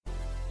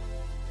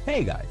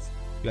Hey guys,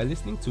 you are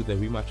listening to the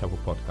Rhema Chapel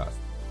podcast,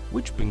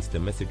 which brings the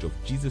message of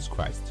Jesus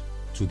Christ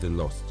to the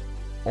lost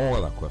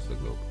all across the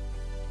globe.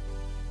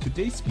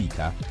 Today's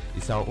speaker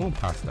is our own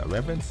pastor,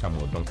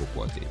 Rev.Samuel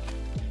Odonkor-Quartey,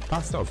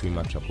 pastor of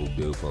Rhema Chapel,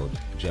 Bielefeld,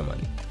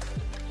 Germany.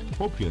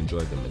 Hope you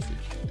enjoyed the message.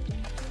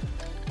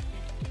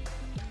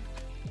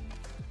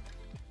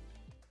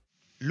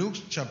 Luke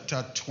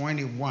chapter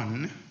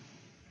 21,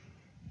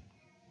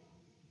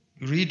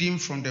 reading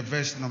from the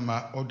verse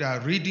number, or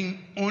the reading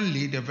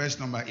only the verse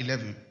number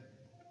 11.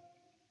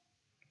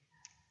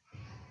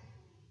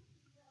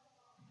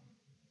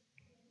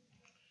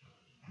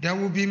 There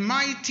will be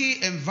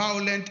mighty and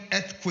violent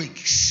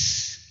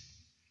earthquakes,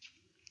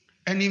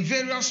 and in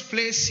various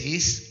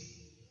places,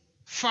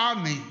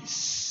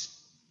 famines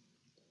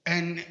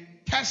and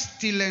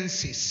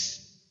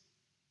pestilences,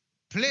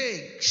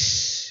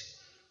 plagues,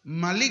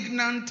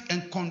 malignant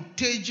and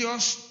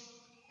contagious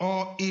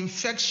or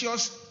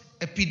infectious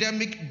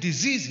epidemic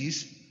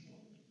diseases,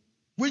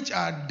 which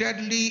are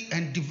deadly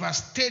and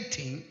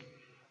devastating,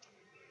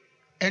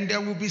 and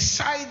there will be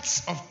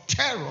sights of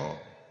terror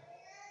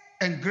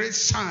and great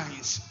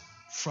signs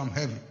from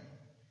heaven.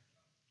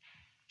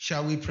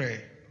 Shall we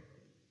pray?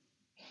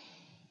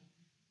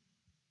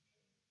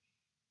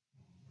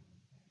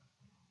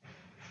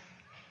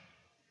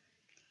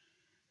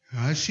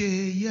 I say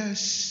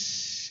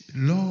yes,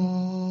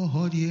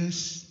 Lord,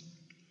 yes,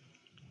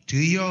 to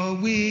your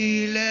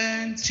will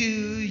and to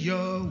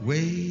your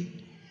way.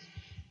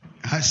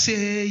 I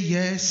say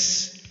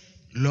yes,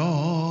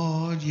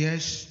 Lord,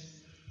 yes.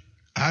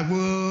 I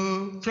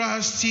will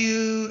trust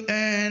you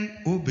and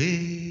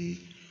obey.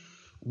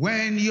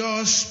 When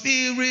your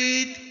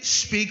spirit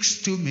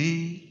speaks to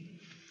me,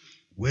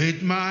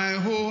 with my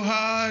whole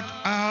heart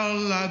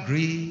I'll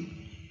agree,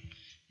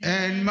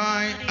 and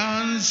my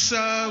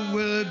answer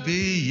will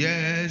be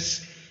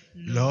yes,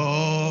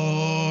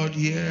 Lord,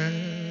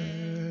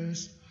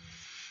 yes.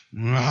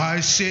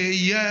 I say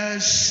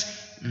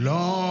yes,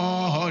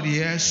 Lord,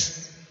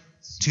 yes,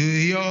 to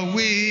your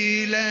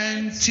will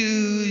and to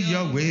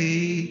your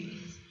way.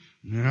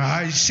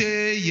 I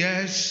say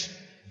yes,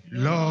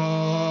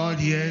 Lord,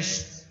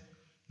 yes.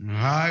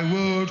 I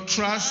will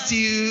trust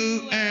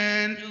you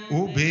and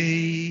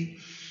obey.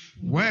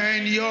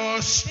 When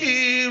your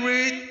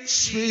spirit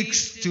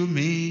speaks to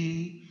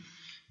me,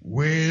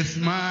 with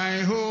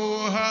my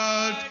whole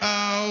heart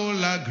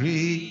I'll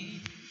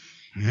agree,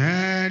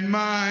 and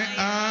my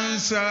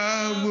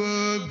answer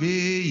will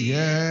be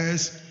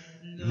yes,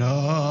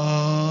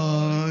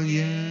 Lord,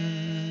 yes.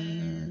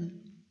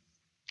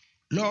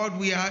 Lord,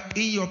 we are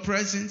in your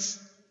presence.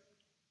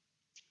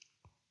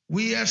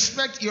 We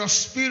expect your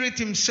Spirit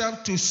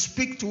himself to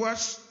speak to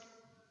us,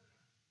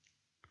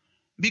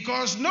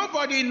 because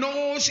nobody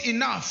knows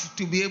enough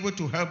to be able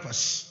to help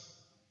us.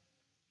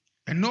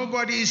 And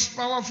nobody is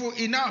powerful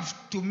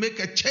enough to make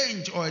a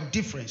change or a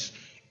difference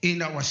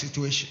in our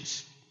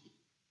situations.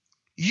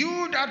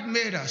 You that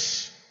made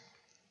us,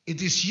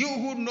 it is you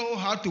who know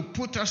how to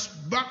put us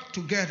back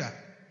together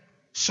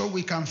so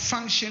we can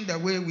function the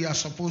way we are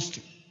supposed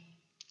to.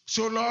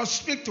 So Lord,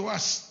 speak to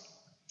us,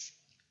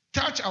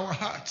 touch our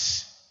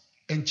hearts,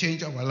 and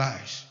change our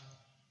lives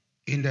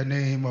in the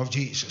name of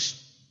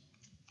Jesus.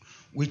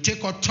 We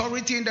take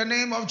authority in the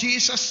name of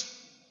Jesus,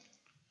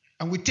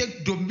 and we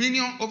take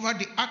dominion over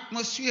the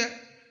atmosphere.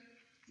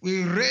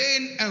 We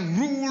reign and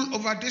rule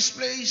over this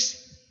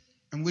place,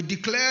 and we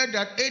declare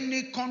that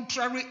any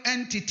contrary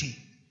entity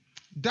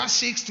that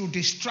seeks to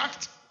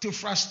distract, to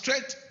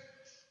frustrate,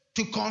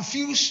 to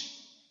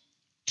confuse,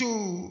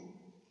 to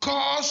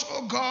cause,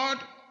 oh God,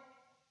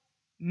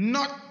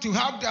 not to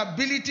have the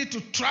ability to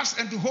trust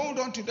and to hold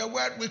on to the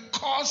word, we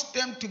cause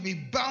them to be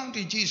bound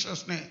in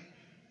Jesus' name.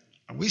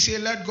 And we say,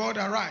 let God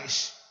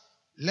arise.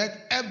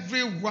 Let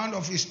every one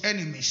of his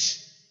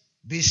enemies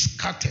be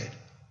scattered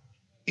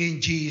in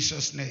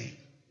Jesus' name.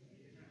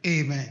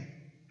 Amen.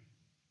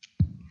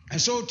 And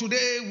so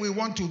today we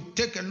want to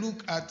take a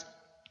look at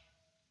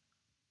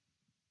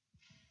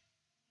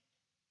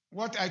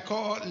what I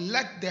call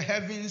let the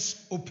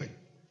heavens open.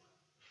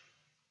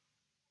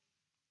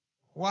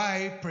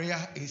 Why prayer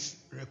is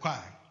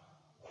required.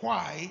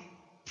 Why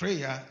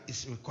prayer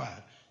is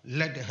required.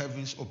 Let the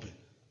heavens open.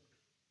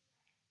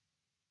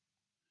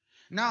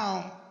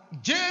 Now,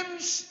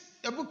 James,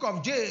 the book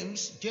of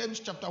James, James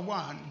chapter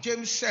 1,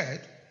 James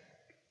said,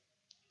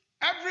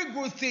 every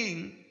good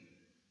thing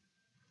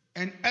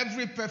and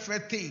every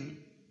perfect thing,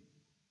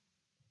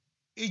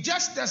 it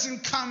just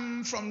doesn't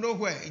come from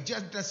nowhere. It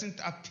just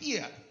doesn't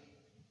appear.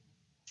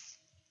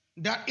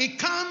 That it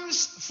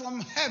comes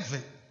from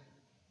heaven.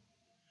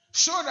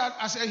 So that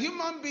as a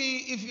human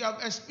being, if you have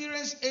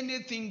experienced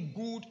anything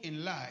good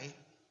in life,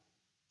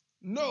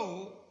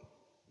 know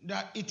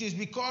that it is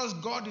because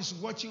God is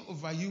watching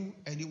over you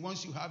and he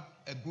wants you to have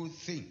a good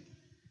thing.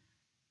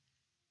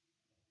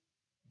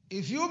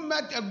 If you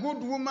met a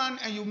good woman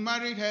and you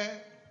married her,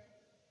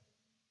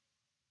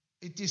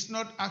 it is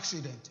not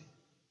accident.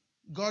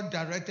 God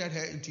directed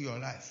her into your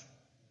life.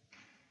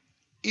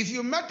 If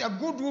you met a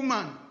good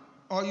woman,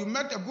 or you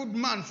met a good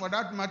man for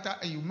that matter,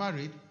 and you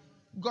married,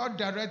 God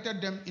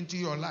directed them into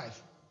your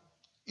life.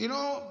 You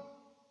know,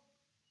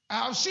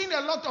 I have seen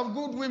a lot of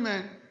good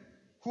women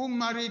who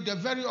marry the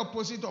very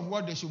opposite of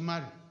what they should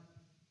marry.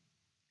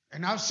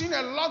 And I've seen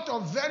a lot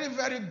of very,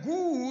 very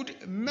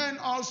good men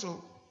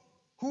also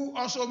who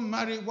also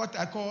marry what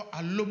I call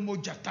alomo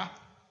jata,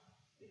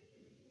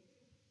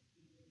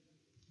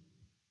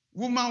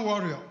 woman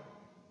warrior.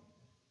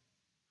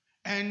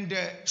 And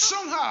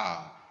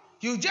somehow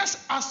you just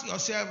ask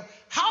yourself,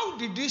 how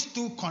did these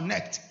two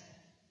connect?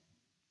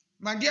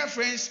 My dear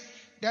friends,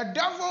 the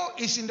devil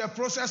is in the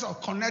process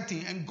of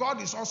connecting, and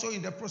God is also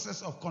in the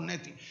process of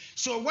connecting.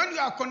 So when you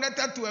are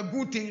connected to a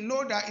good thing,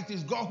 know that it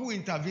is God who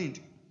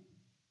intervened.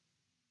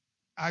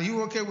 Are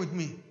you okay with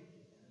me?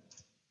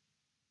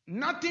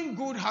 Nothing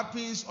good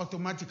happens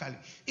automatically.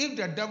 If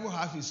the devil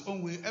has his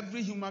own way,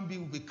 every human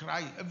being will be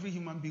crying, every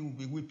human being will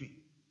be weeping.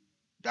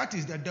 That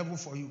is the devil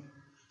for you.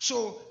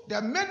 So there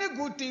are many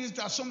good things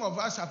that some of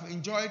us have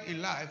enjoyed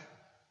in life.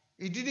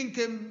 It didn't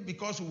come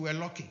because we were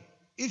lucky.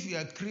 If you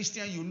are a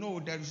Christian, you know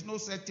there is no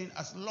such thing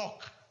as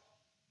luck.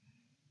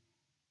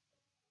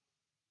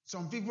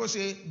 Some people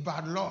say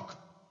bad luck.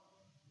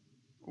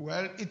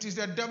 Well, it is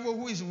the devil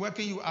who is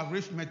working you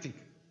arithmetic.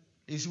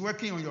 He's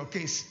working on your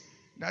case.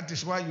 That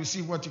is why you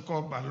see what you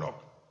call bad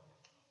luck.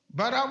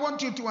 But I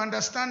want you to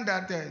understand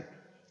that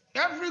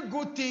every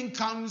good thing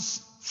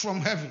comes from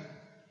heaven.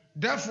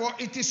 Therefore,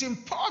 it is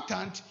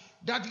important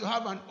that you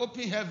have an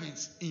open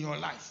heavens in your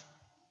life.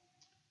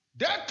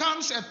 There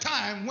comes a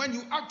time when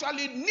you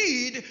actually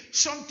need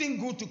something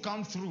good to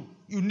come through.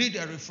 You need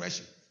a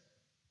refreshing.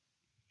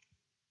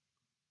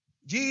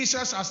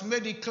 Jesus has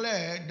made it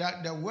clear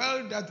that the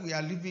world that we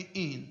are living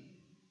in,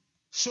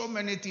 so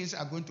many things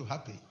are going to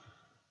happen.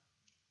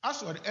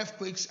 As for the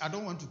earthquakes, I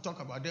don't want to talk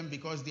about them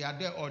because they are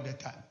there all the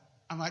time.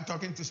 Am I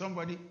talking to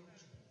somebody?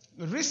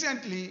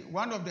 Recently,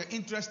 one of the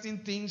interesting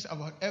things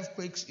about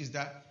earthquakes is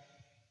that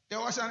there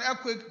was an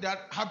earthquake that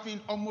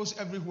happened almost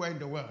everywhere in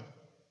the world.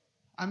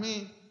 I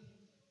mean,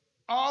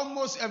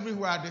 almost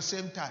everywhere at the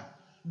same time.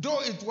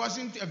 Though it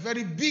wasn't a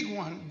very big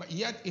one, but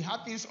yet it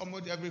happens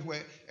almost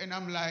everywhere. And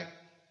I'm like,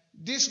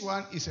 this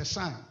one is a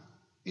sign.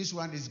 This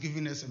one is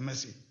giving us a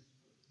message.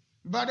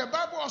 But the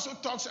Bible also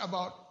talks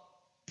about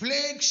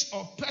plagues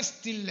or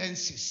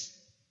pestilences.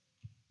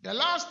 The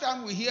last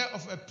time we hear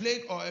of a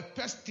plague or a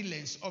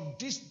pestilence of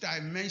this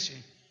dimension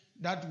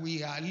that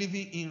we are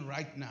living in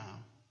right now,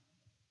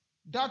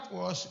 that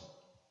was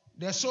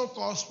the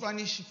so-called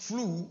Spanish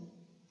flu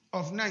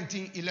of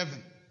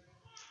 1911.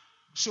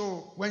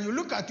 So when you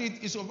look at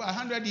it, it's over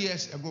 100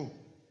 years ago.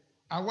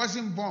 I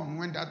wasn't born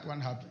when that one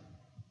happened.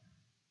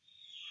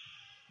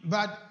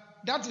 But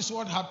that is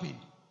what happened.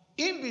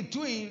 In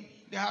between,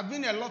 there have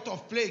been a lot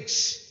of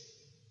plagues.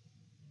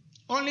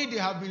 Only they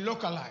have been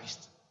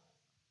localized.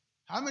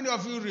 How many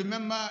of you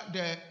remember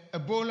the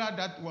Ebola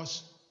that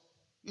was,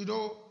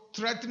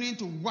 threatening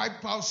to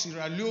wipe out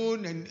Sierra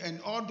Leone and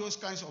all those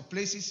kinds of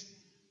places?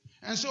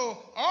 And so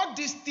all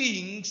these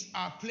things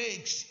are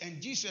plagues.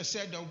 And Jesus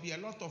said there will be a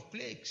lot of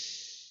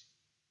plagues.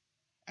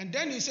 And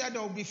then he said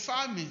there will be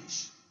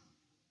famines.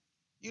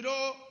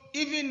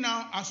 Even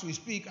now as we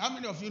speak, how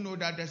many of you know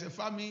that there's a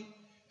famine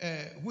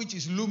which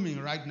is looming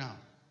right now?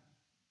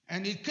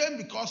 And it came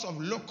because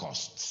of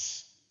locusts.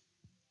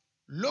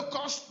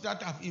 Locusts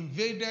that have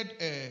invaded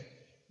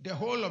the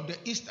whole of the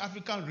East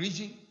African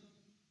region.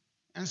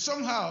 And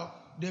somehow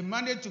they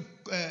managed to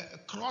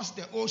cross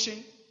the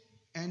ocean.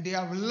 And they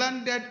have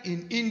landed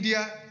in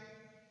India.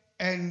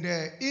 And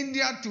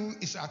India too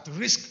is at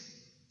risk.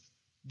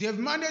 They've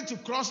managed to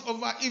cross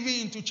over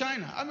even into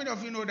China. How many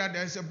of you know that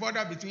there's a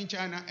border between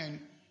China and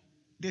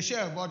they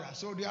share a border?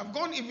 So they have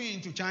gone even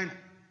into China.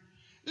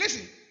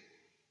 Listen,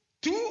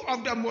 two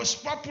of the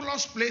most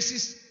populous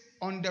places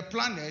on the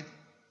planet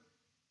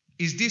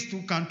is these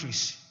two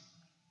countries.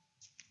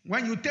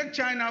 When you take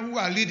China, who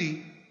are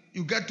leading,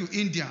 you get to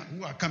India,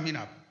 who are coming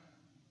up.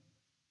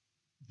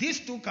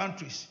 These two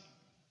countries,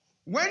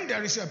 when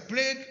there is a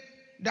plague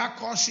that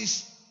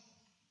causes,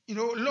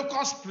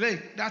 locust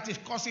plague that is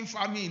causing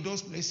famine in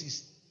those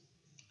places,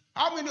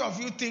 how many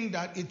of you think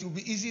that it will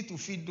be easy to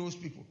feed those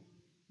people?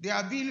 There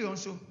are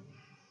billions, so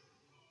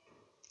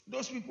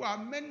those people are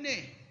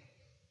many.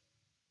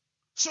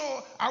 So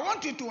I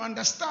want you to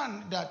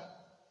understand that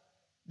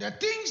the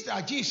things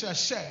that Jesus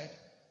said,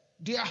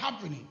 they are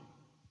happening.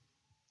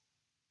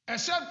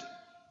 Except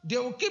they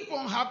will keep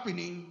on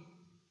happening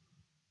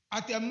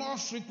at a more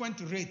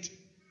frequent rate.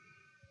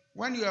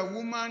 When you are a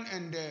woman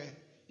and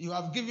you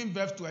have given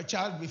birth to a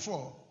child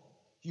before,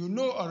 you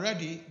know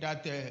already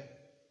that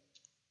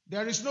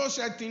there is no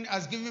such thing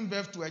as giving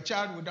birth to a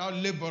child without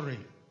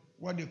laboring,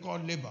 what they call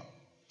labor.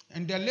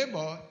 And the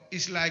labor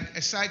is like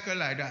a cycle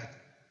like that.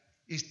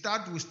 We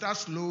start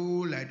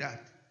slow like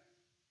that.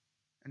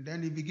 And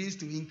then it begins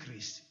to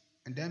increase.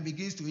 And then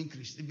begins to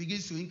increase. It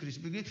begins to increase.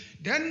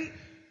 Then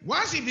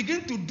once it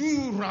begins to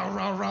do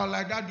rah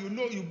like that, you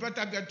know you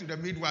better get to the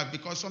midwife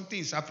because something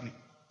is happening.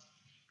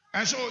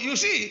 And so you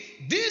see,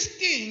 these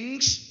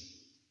things,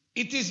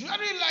 it is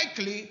very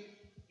likely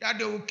that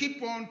they will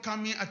keep on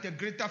coming at a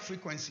greater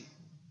frequency.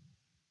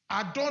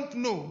 I don't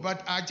know,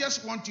 but I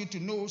just want you to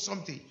know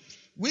something.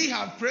 We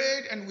have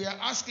prayed and we are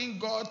asking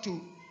God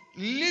to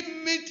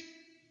limit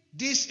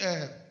this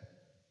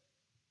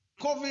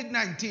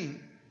COVID-19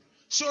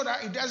 so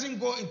that it doesn't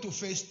go into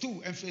phase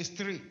 2 and phase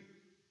 3.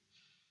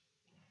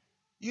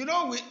 You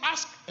know, we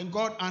ask and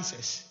God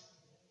answers.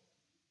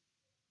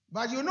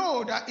 But you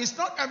know that it's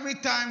not every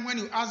time when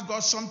you ask God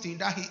something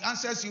that he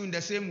answers you in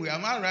the same way.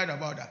 Am I right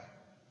about that?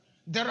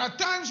 There are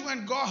times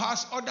when God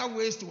has other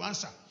ways to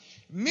answer.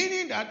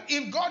 Meaning that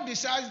if God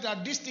decides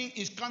that this thing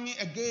is coming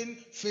again,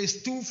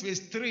 phase 2, phase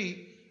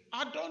 3,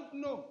 I don't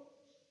know.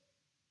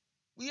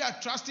 We are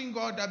trusting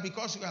God that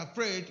because we have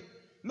prayed,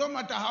 no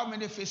matter how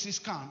many phases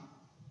come,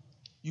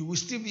 you will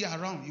still be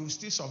around, you will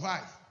still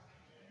survive.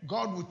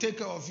 God will take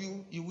care of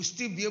you, you will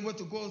still be able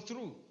to go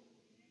through.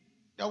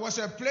 There was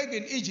a plague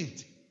in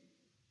Egypt,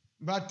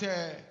 but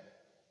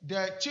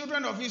the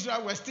children of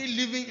Israel were still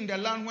living in the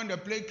land when the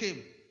plague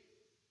came.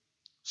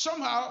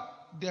 Somehow,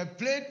 the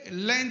plague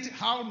learned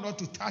how not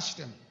to touch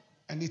them,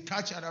 and it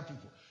touched other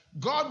people.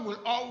 God will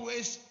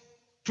always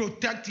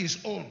protect his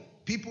own.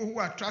 People who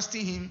are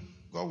trusting him,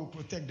 God will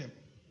protect them.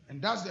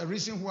 And that's the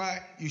reason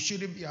why you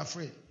shouldn't be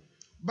afraid.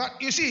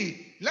 But you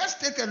see, let's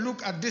take a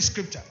look at this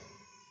scripture.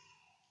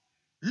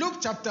 Luke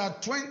chapter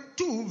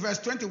 2, verse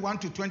 21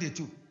 to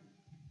 22.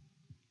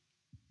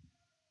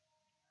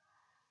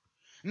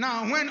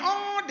 Now, when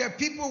all the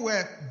people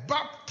were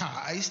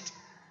baptized,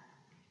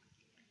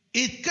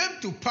 it came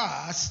to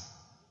pass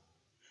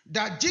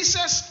that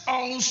Jesus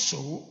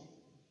also,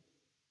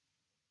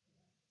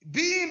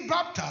 being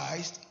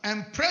baptized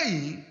and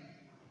praying,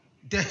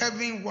 the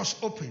heaven was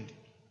opened.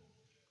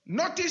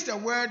 Notice the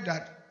word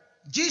that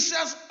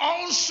Jesus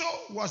also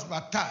was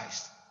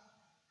baptized.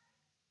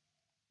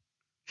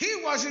 He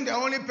wasn't the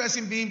only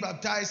person being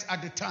baptized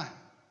at the time.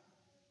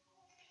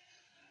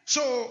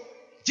 So,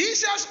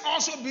 Jesus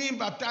also being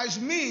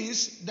baptized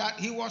means that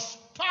he was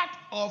part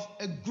of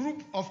a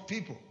group of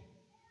people.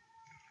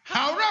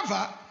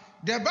 However,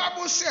 the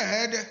Bible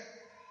said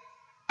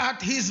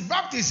at his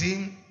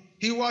baptism,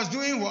 he was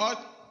doing what?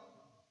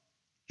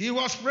 He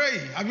was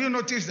praying. Have you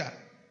noticed that?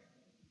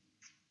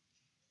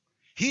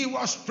 He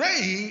was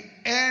praying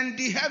and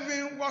the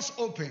heaven was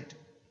opened.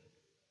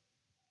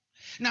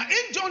 Now,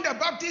 if John the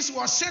Baptist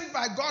was sent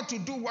by God to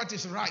do what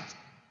is right,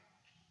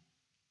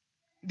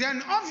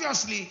 then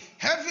obviously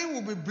heaven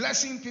will be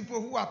blessing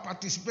people who are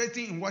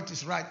participating in what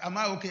is right. Am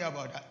I okay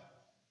about that?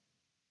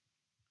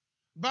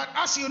 But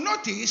as you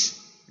notice,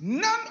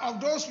 none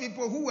of those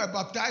people who were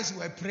baptized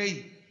were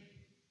praying.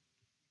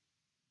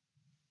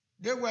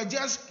 They were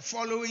just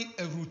following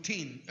a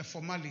routine, a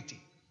formality.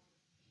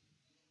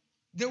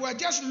 They were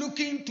just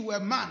looking to a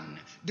man.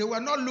 They were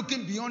not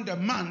looking beyond the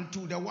man to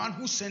the one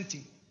who sent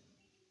him.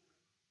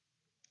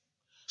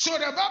 So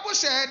the Bible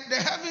said the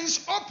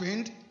heavens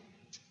opened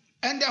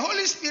and the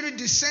Holy Spirit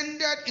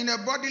descended in a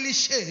bodily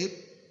shape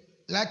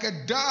like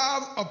a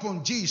dove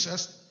upon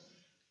Jesus,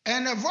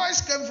 and a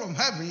voice came from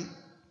heaven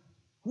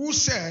who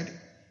said,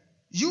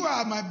 "You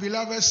are my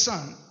beloved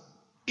Son.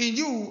 In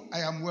you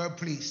I am well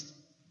pleased."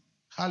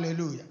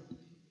 Hallelujah.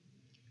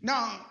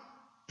 Now,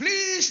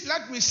 please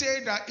let me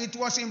say that it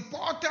was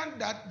important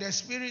that the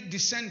Spirit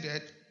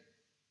descended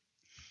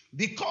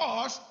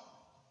because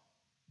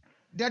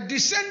the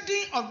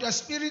descending of the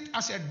Spirit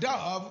as a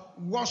dove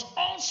was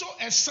also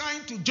a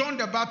sign to John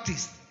the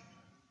Baptist.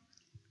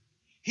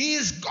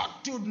 He's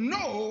got to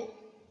know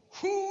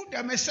who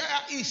the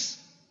Messiah is.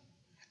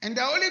 And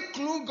the only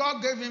clue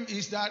God gave him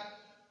is that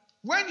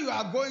when you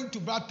are going to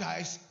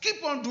baptize,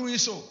 keep on doing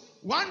so.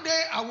 One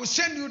day I will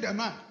send you the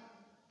man.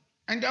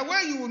 And the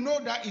way you will know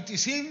that it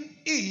is him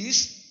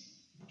is,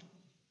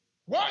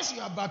 once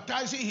you are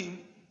baptizing him,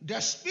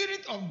 the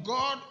Spirit of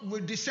God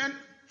will descend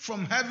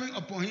from heaven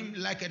upon him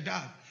like a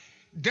dove.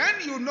 Then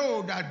you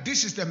know that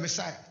this is the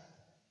Messiah.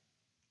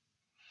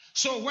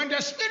 So when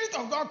the Spirit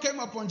of God came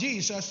upon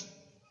Jesus,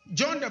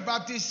 John the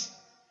Baptist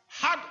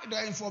had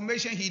the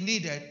information he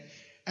needed.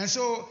 And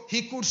so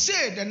he could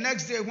say the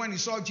next day when he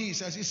saw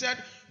Jesus, he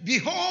said,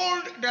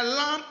 "Behold the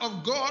Lamb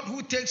of God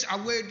who takes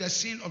away the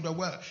sin of the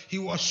world." He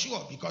was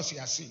sure because he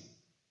has sinned.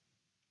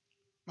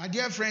 My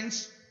dear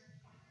friends,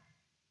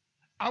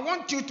 I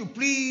want you to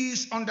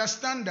please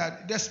understand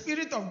that the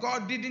Spirit of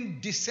God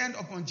didn't descend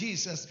upon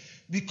Jesus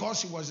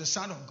because he was the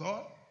Son of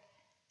God.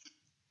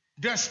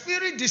 The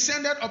Spirit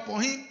descended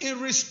upon him in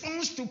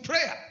response to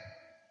prayer.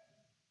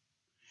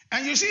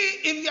 And you see,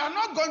 if you are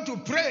not going to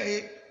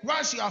pray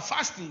whilst you are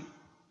fasting,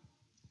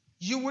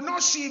 you will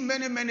not see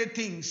many, many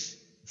things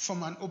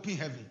from an open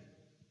heaven.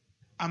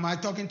 Am I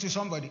talking to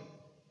somebody?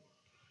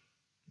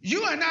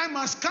 You and I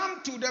must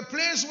come to the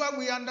place where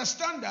we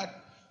understand that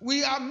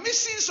we are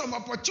missing some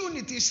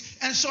opportunities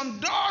and some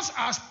doors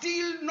are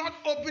still not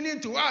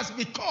opening to us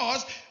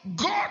because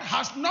God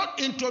has not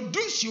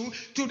introduced you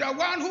to the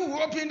one who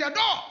will open the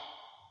door.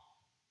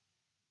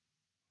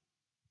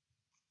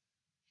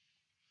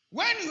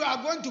 When you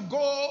are going to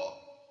go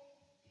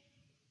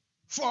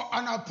for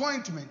an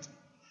appointment,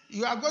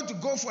 you are going to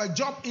go for a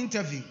job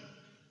interview,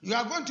 you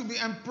are going to be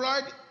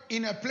employed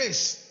in a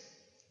place.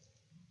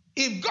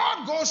 If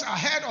God goes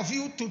ahead of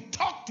you to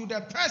talk to the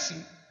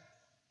person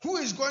who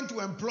is going to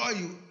employ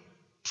you,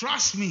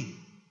 trust me,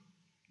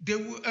 they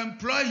will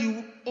employ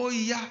you, oh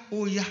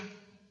yeah.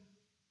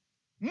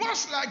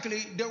 Most likely,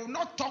 they will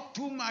not talk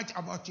too much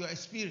about your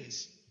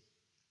experience.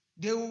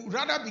 They will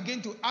rather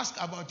begin to ask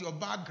about your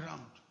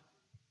background.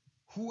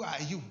 Who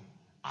are you?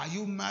 Are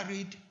you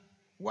married?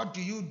 What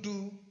do you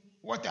do?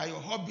 What are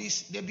your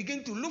hobbies? They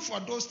begin to look for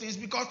those things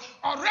because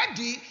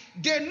already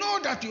they know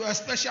that you are a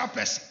special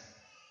person.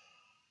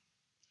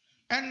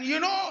 And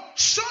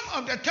some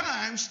of the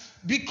times,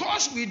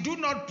 because we do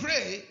not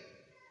pray,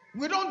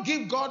 we don't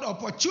give God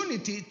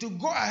opportunity to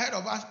go ahead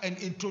of us and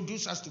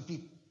introduce us to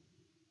people.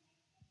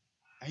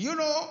 And you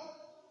know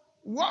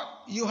what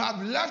you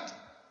have left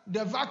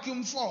the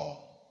vacuum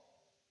for?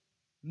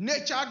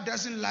 Nature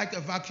doesn't like a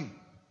vacuum.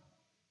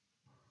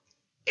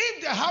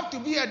 If there have to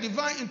be a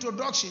divine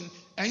introduction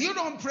and you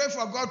don't pray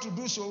for God to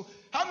do so,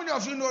 how many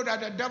of you know that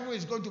the devil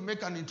is going to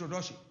make an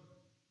introduction?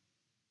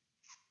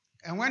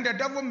 And when the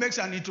devil makes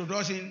an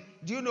introduction,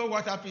 do you know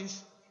what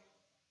happens?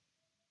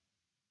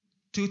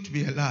 Truth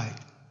be alive.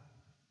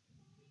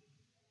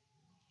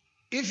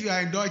 If you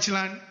are in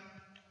Deutschland,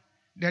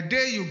 the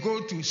day you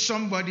go to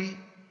somebody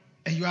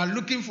and you are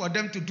looking for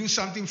them to do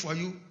something for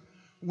you,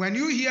 when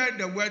you hear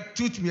the word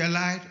truth be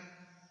alive,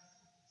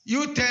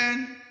 you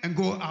turn and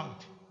go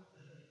out.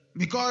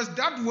 Because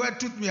that word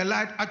truth be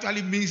alive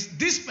actually means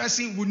this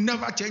person will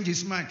never change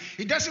his mind.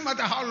 It doesn't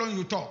matter how long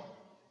you talk.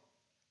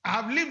 I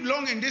have lived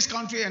long in this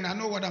country and I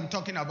know what I'm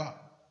talking about.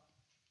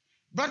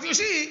 But you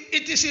see,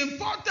 it is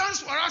important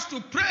for us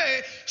to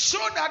pray so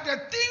that the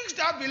things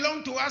that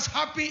belong to us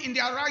happen in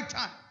their right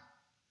time.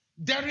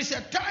 There is a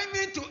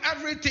timing to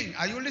everything.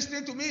 Are you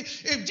listening to me?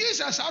 If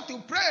Jesus had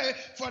to pray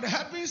for the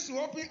heavens to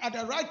open at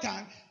the right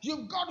time,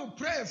 you've got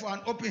to pray for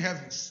an open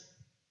heavens.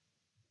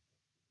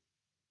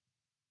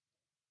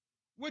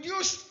 Would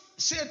you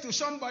say to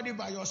somebody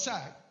by your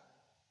side,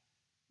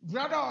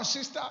 brother or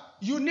sister,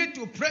 you need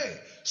to pray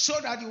so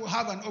that you will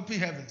have an open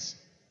heavens?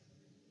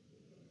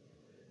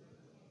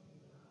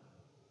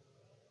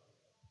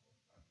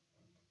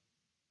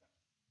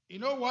 You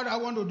know what I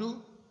want to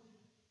do?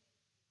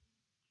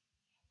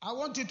 I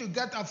want you to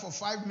get up for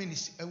 5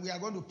 minutes and we are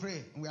going to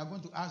pray and we are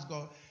going to ask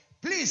God,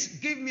 please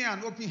give me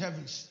an open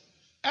heavens.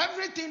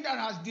 Everything that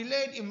has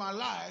delayed in my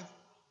life,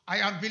 I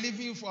am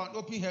believing for an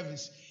open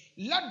heavens.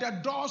 Let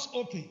the doors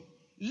open.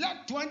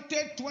 Let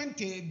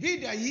 2020 be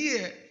the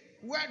year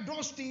where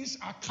those things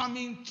are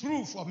coming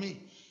through for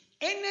me.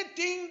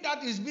 Anything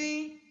that is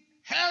being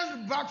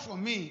held back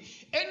from me,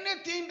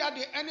 anything that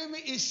the enemy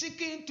is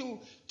seeking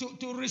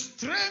to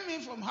restrain me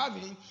from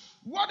having,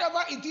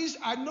 whatever it is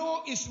I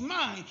know is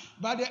mine,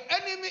 but the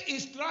enemy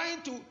is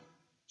trying to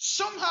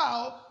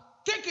somehow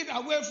take it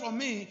away from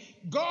me.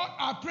 God,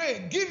 I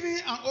pray, give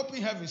me an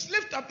open heavens.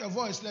 Lift up your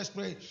voice, let's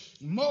pray.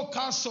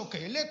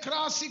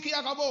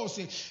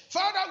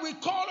 Father, we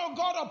call, oh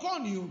God,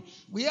 upon you.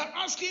 We are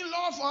asking,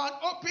 Lord, for an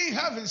open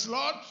heavens,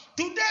 Lord.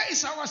 Today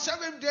is our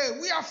 7th day.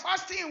 We are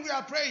fasting and we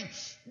are praying.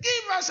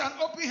 Give us an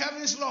open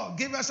heavens, Lord.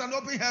 Give us an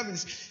open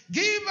heavens.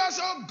 Give us,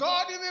 oh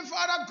God, even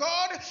Father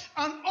God,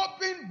 an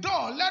open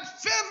door. Let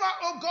favor,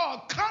 oh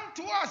God, come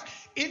to us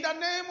in the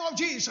name of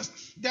Jesus.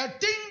 The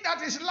thing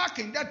that is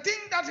lacking, the thing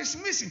that is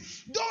missing,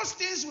 those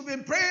things we've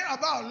been praying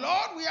about,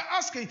 Lord, we are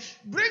asking,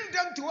 bring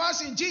them to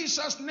us in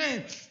Jesus'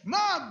 name.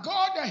 My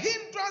God, the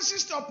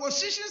hindrances, the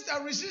oppositions, the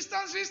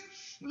resistances,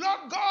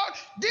 Lord God,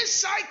 these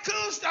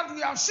cycles that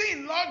we have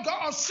seen, Lord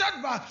God, of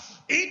setback,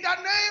 in the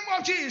name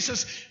of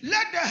Jesus,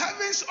 let the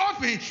heavens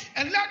open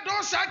and let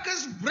those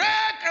cycles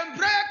break and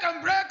break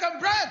and break and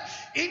break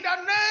in the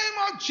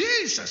name of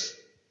Jesus.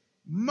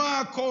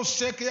 Lord,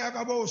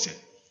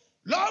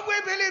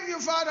 we believe you,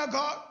 Father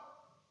God,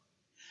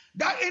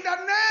 that in the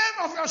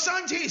name of your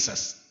Son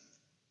Jesus,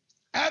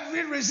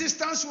 every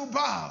resistance will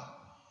bow,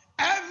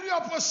 every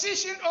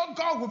opposition, oh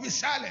God, will be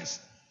silenced.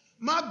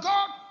 My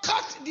God,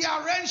 cut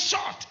their reign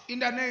short in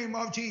the name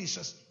of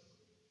Jesus.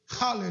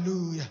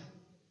 Hallelujah.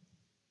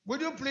 Would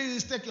you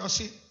please take your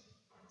seat?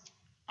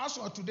 As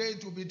for today,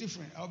 it will be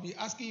different. I'll be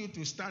asking you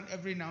to stand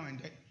every now and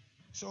then.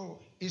 So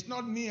it's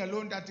not me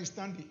alone that is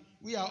standing.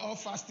 We are all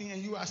fasting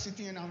and you are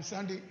sitting and I'm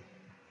standing.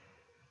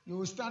 You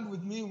will stand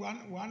with me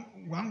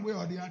one way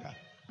or the other.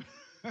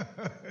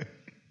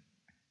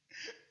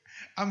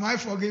 Am I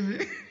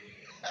forgiven?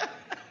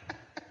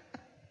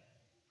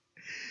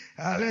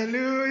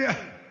 Hallelujah.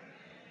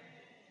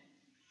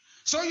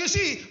 So you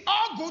see,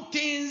 all good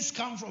things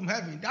come from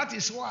heaven. That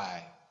is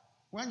why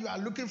when you are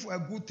looking for a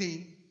good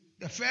thing,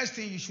 the first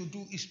thing you should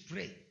do is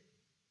pray.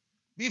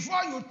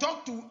 Before you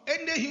talk to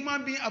any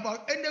human being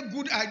about any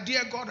good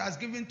idea God has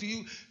given to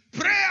you,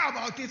 pray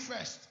about it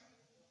first.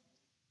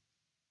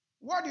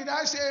 What did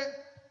I say?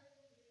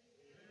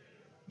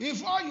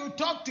 Before you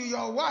talk to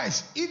your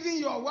wives, even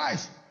your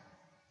wife,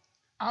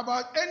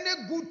 about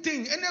any good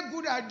thing, any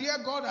good idea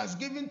God has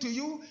given to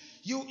you,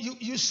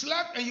 you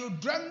slept and you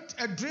dreamt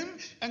a dream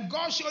and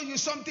God showed you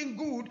something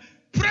good,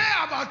 pray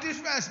about it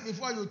first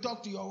before you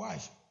talk to your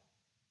wife.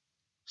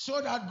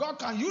 So that God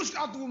can use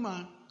that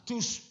woman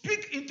to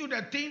speak into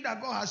the thing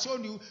that God has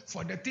shown you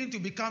for the thing to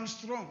become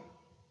strong.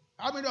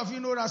 How many of you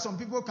know that some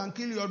people can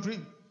kill your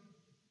dream?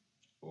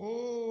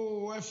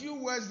 Oh, a few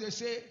words they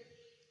say,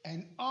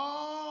 and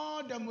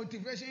all the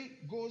motivation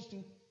goes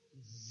to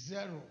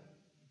zero.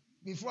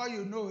 Before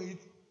you know it,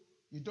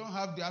 you don't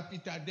have the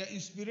appetite. The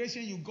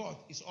inspiration you got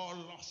is all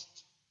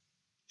lost.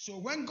 So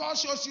when God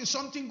shows you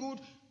something good,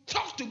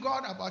 talk to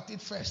God about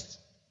it first.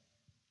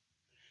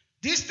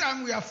 This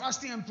time we are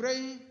fasting and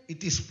praying.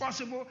 It is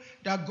possible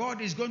that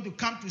God is going to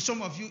come to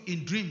some of you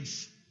in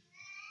dreams.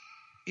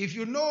 If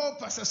you know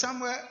Pastor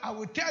Samuel, I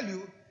will tell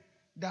you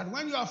that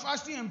when you are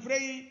fasting and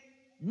praying,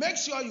 make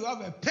sure you have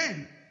a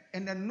pen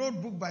and a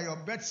notebook by your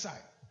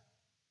bedside.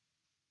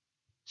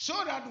 So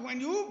that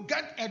when you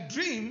get a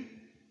dream,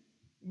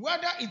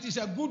 whether it is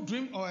a good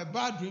dream or a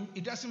bad dream,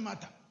 it doesn't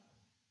matter.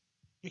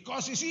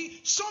 Because you see,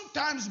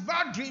 sometimes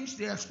bad dreams,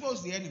 they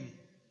expose the enemy.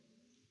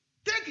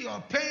 Take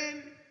your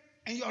pen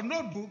and your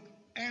notebook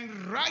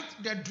and write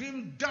the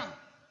dream down.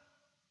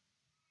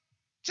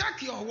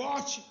 Check your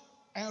watch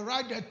and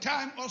write the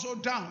time also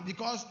down,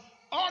 because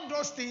all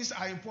those things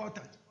are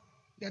important.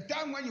 The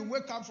time when you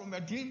wake up from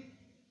a dream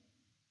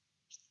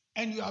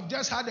and you have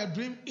just had a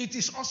dream, it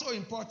is also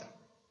important.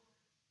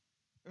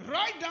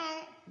 Write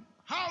down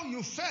how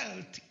you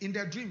felt in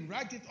the dream.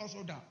 Write it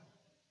also down.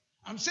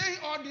 I'm saying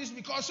all this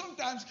because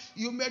sometimes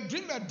you may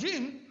dream a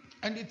dream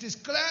and it is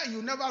clear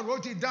you never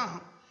wrote it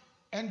down.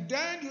 And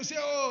then you say,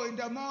 oh, in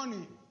the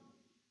morning.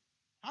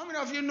 How many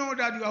of you know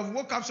that you have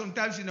woke up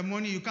sometimes in the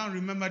morning, you can't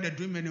remember the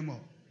dream anymore?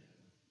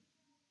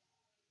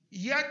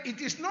 Yet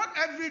it is not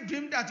every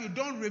dream that you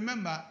don't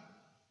remember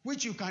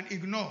which you can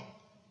ignore.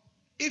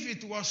 If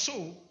it was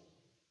so,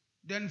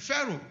 then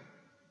Pharaoh.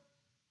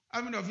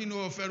 How many of you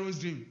know of Pharaoh's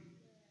dream?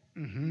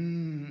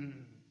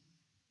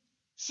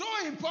 So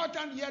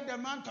important, yet the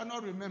man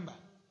cannot remember.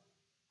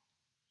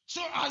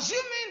 So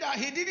assuming that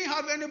he didn't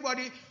have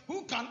anybody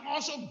who can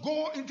also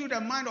go into the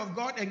mind of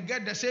God and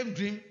get the same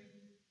dream,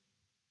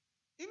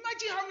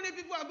 imagine how many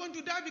people are going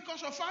to die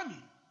because of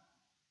famine.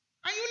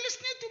 Are you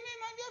listening to me,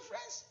 my dear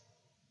friends?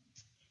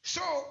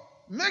 So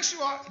make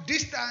sure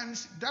these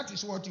times that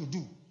is what you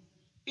do.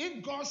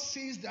 If God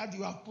sees that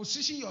you have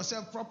positioned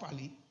yourself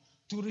properly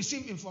to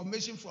receive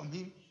information from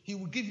him, he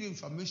will give you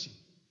information.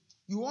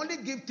 You only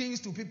give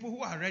things to people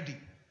who are ready.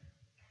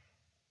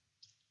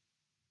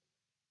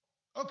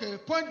 Okay,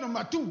 point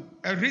number 2,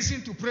 a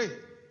reason to pray.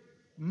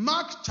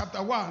 Mark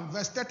chapter 1,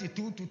 verse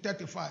 32 to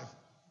 35.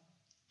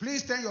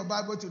 Please turn your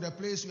Bible to the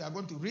place we are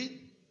going to read.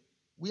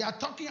 We are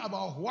talking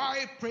about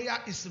why prayer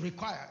is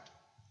required.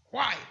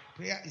 Why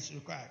prayer is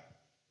required.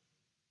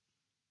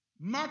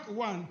 Mark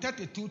 1,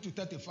 32 to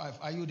 35.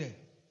 Are you there?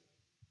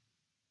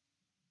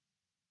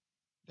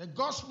 The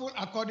Gospel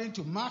according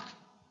to Mark,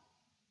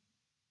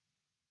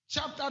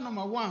 chapter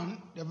number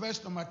 1, the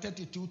verse number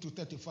 32 to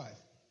 35.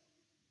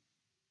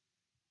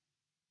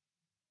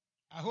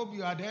 I hope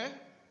you are there.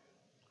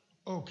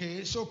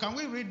 Okay, so can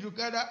we read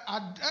together?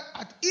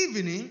 At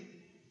evening,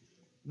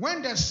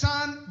 when the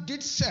sun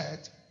did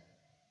set,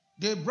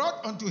 they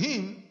brought unto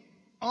him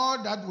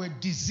all that were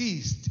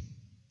diseased,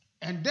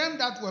 and them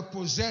that were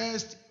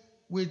possessed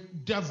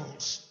with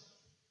devils.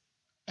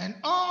 And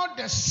all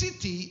the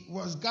city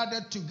was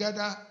gathered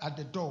together at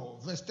the door.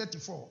 Verse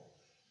 34.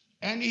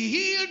 And he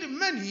healed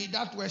many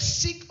that were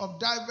sick of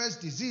divers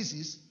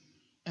diseases,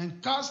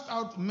 and cast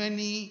out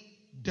many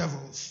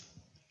devils.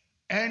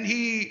 And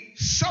he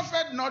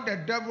suffered not the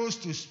devils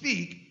to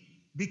speak,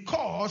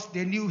 because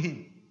they knew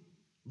him.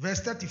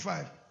 Verse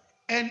 35.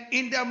 And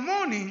in the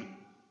morning,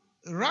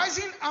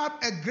 rising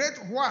up a great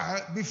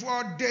while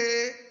before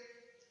day,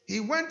 he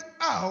went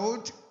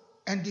out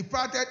and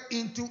departed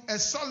into a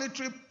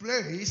solitary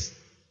place,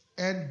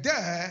 and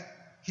there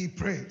he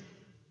prayed.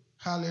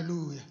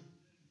 Hallelujah.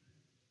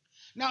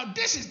 Now,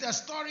 this is the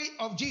story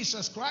of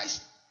Jesus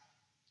Christ,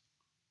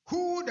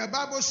 who the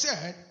Bible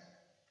said,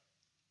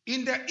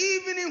 in the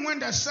evening when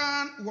the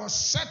sun was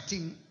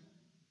setting,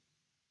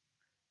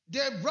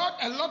 they brought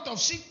a lot of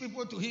sick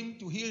people to him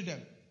to heal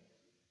them.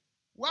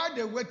 While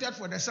they waited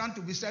for the sun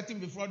to be setting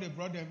before they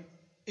brought them,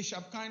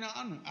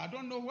 I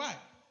don't know why.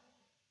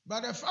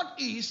 But the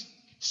fact is,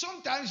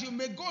 sometimes you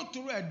may go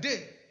through a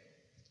day,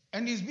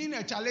 and it's been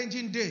a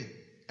challenging day,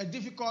 a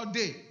difficult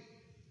day.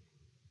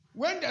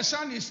 When the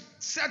sun is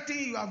setting,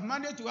 you have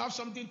managed to have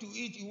something to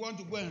eat, you want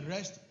to go and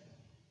rest.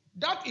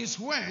 That is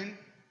when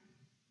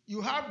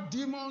you have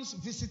demons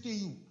visiting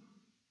you.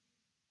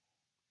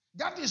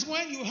 That is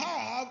when you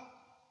have,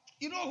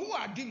 who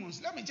are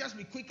demons? Let me just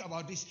be quick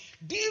about this.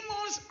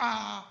 Demons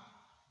are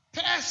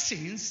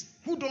persons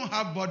who don't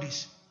have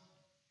bodies.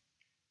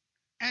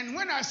 And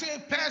when I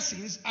say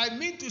persons, I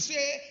mean to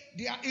say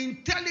they are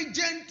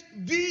intelligent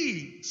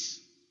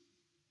beings.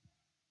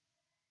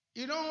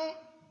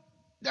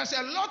 There's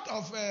a lot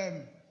of,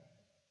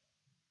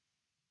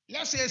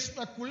 let's say,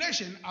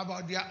 speculation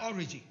about their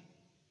origin.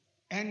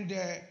 And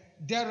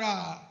there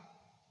are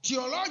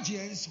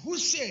theologians who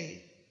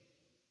say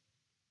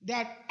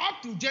that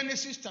up to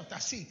Genesis chapter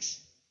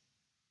 6,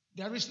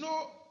 there is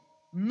no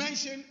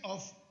mention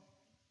of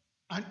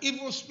an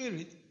evil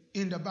spirit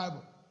in the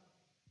Bible.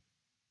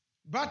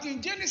 But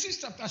in Genesis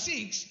chapter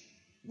 6,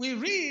 we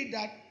read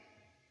that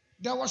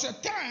there was a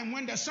time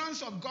when the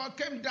sons of God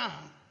came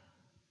down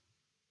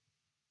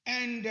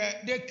and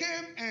they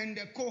came and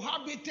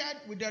cohabited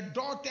with the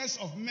daughters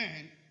of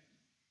men.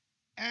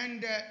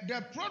 And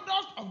the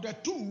product of the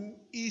two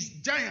is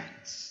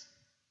giants.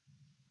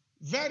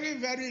 Very,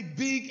 very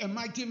big and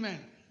mighty men.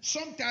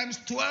 Sometimes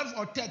 12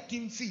 or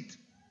 13 feet.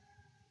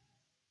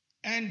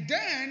 And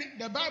then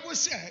the Bible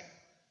said,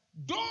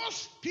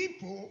 those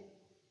people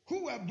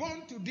who were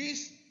born to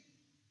these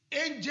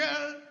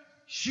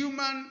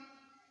angel-human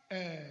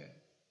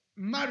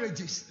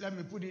marriages, let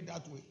me put it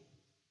that way,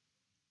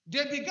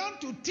 they began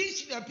to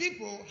teach the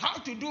people how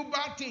to do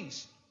bad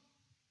things,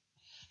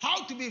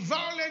 how to be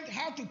violent,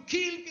 how to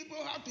kill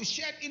people, how to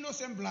shed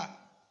innocent blood.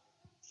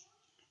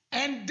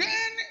 And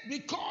then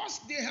because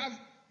they have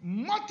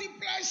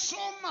multiplied so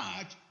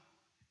much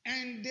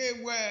and they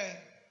were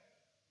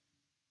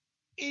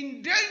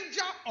in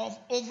danger of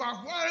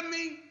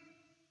overwhelming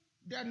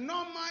the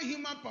normal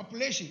human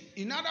population.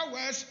 In other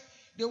words,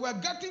 they were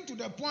getting to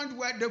the point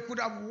where they could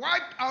have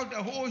wiped out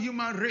the whole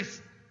human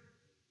race.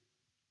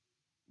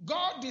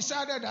 God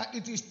decided that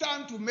it is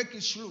time to make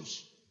it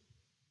sluice.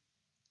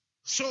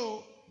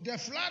 So the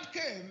flood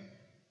came,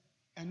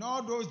 and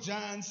all those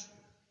giants,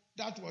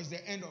 that was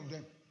the end of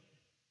them.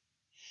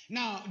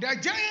 Now, the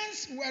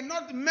giants were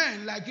not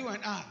men like you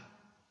and I.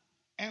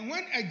 And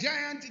when a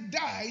giant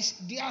dies,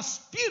 their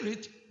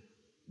spirit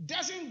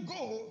doesn't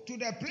go to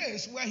the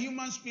place where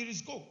human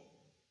spirits go.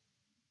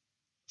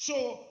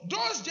 So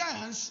those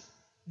giants,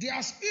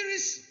 their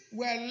spirits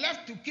were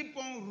left to keep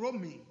on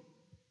roaming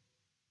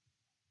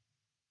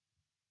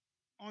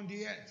on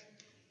the earth.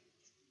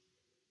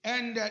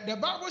 And the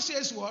Bible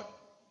says what?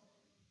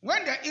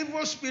 When the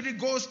evil spirit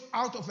goes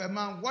out of a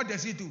man, what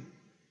does he do?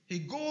 He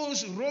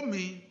goes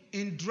roaming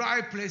in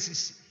dry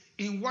places,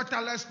 in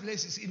waterless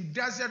places, in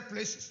desert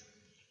places,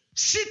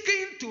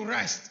 seeking to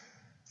rest.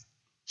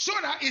 So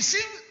that it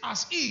seems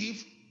as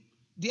if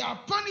their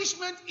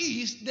punishment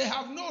is they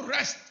have no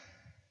rest.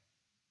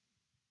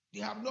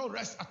 They have no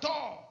rest at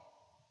all.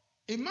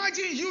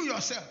 Imagine you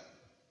yourself.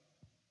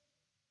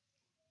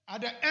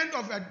 At the end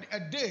of a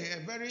day,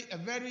 a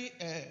very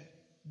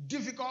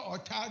difficult or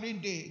tiring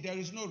day, there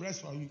is no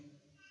rest for you.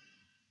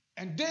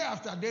 And day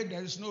after day,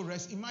 there is no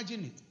rest.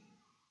 Imagine it.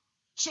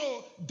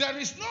 So there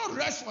is no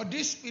rest for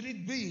these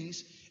spirit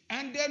beings,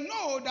 and they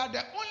know that the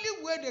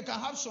only way they can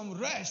have some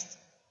rest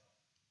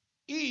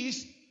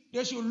is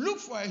they should look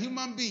for a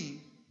human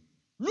being,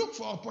 look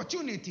for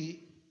opportunity,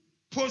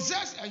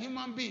 possess a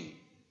human being,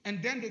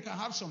 and then they can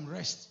have some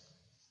rest.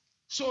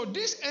 So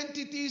these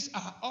entities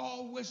are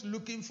always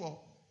looking for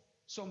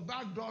some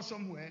back door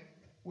somewhere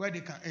where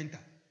they can enter.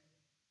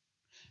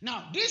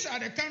 Now, these are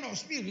the kind of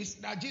spirits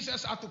that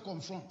Jesus had to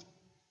confront.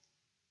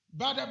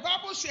 But the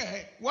Bible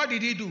said, what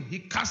did he do? He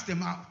cast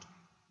them out.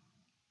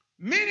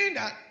 Meaning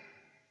that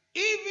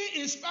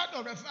even in spite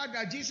of the fact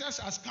that Jesus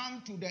has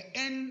come to the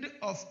end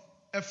of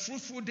a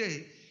fruitful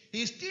day,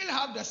 he still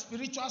has the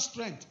spiritual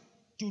strength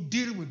to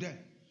deal with them.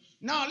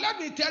 Now, let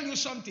me tell you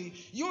something.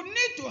 You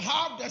need to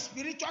have the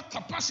spiritual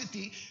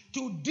capacity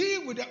to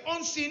deal with the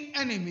unseen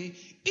enemy,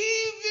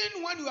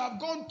 even when you have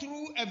gone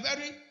through a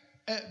very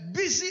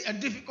busy and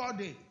difficult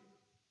day.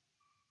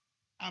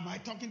 Am I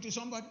talking to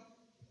somebody?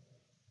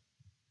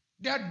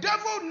 The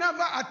devil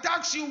never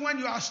attacks you when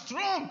you are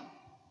strong.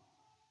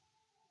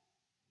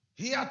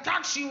 He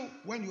attacks you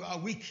when you are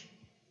weak.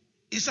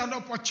 He's an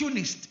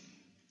opportunist.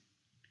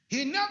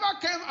 He never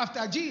came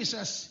after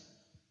Jesus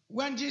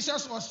when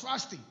Jesus was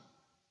fasting.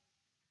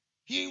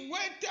 He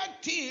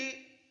waited till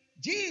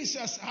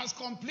Jesus has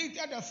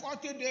completed the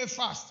 40-day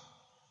fast.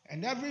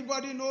 And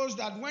everybody knows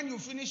that when you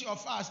finish your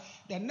fast,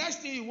 the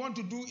next thing you want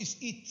to do is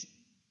eat.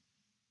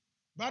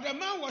 But the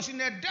man was in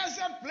a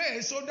desert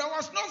place, so there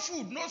was no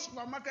food, no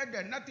supermarket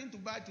there, nothing to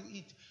buy to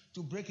eat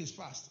to break his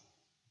fast.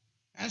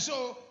 And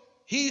so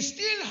he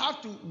still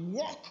had to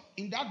walk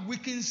in that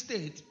weakened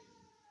state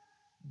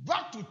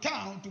back to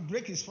town to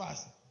break his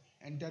fast.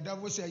 And the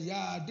devil said,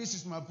 yeah, this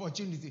is my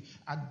opportunity.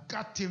 I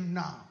got him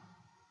now.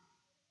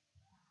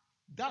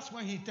 That's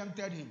when he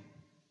tempted him.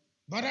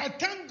 But I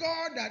thank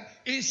God that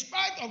in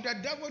spite of the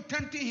devil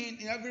tempting him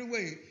in every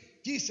way,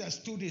 Jesus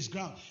stood his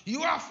ground.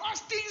 You are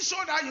fasting so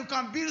that you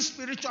can build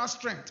spiritual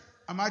strength.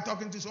 Am I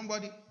talking to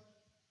somebody?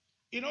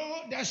 You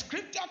know, the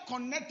scripture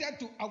connected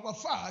to our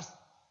fast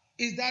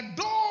is that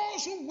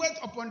those who wait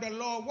upon the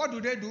Lord, what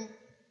do?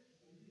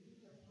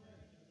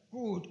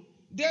 Good.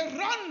 They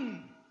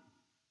run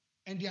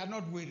and they are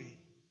not weary.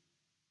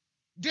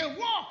 They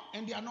walk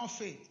and they are not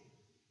faint.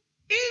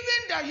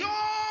 Even the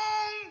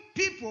young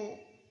people,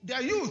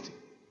 the youth,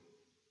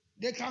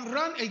 they can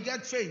run and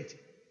get faint.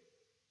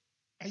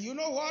 And you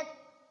know what?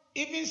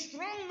 Even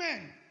strong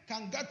men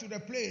can get to the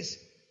place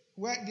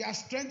where their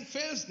strength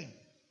fails them.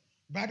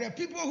 But the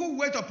people who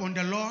wait upon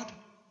the Lord,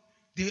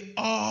 they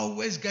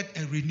always get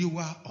a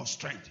renewal of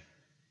strength.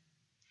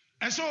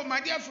 And so, my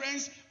dear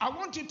friends, I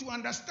want you to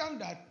understand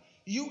that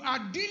you are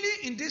dealing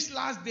in these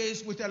last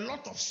days with a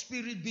lot of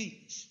spirit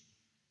beings.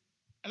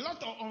 A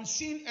lot of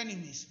unseen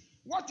enemies.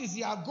 What is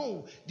their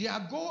goal? Their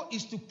goal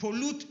is to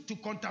pollute, to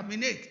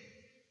contaminate.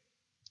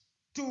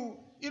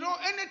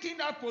 Anything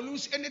that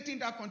pollutes, anything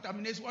that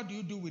contaminates, what do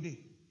you do with it?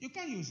 You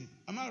can't use it.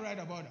 Am I right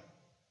about that?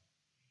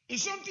 If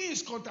something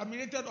is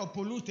contaminated or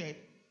polluted,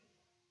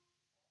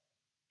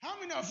 how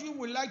many of you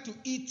would like to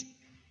eat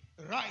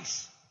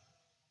rice?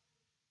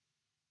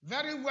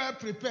 Very well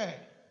prepared,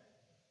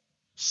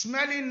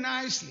 smelling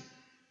nicely.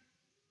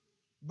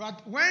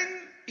 But when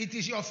it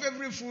is your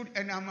favorite food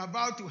and I'm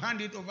about to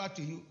hand it over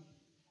to you,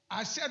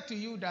 I said to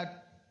you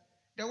that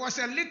there was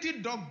a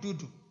little dog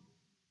doodoo.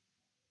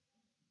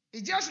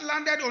 It just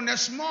landed on a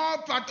small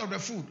part of the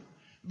food.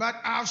 But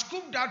I've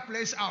scooped that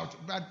place out.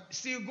 But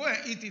still go and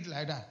eat it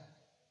like that.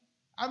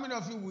 How many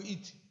of you will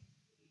eat?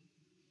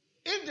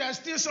 If there's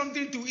still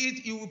something to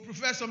eat, you will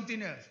prefer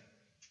something else.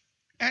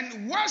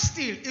 And worse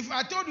still, if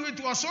I told you it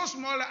was so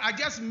small, I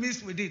just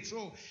missed with it.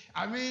 So,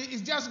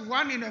 it's just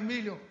 1 in a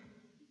million.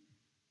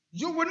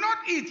 You will not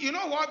eat. You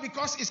know why?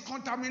 Because it's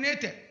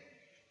contaminated.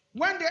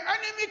 When the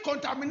enemy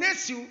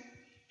contaminates you,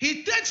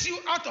 he takes you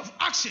out of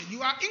action.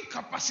 You are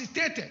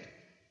incapacitated.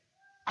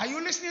 Are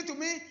you listening to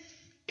me?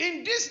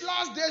 In these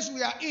last days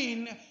we are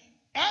in,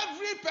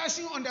 every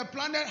person on the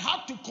planet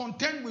has to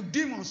contend with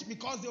demons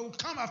because they will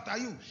come after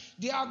you.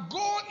 Their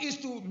goal is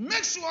to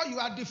make sure you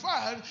are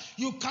defiled,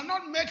 you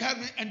cannot make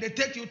heaven, and they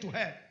take you to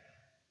hell.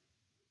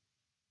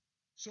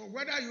 So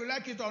whether you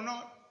like it or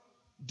not,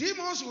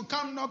 demons will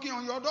come knocking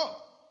on your door.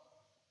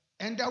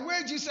 And the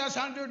way Jesus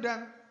handled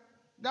them,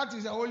 that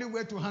is the only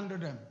way to handle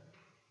them.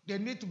 They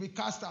need to be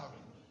cast out.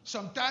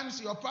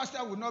 Sometimes your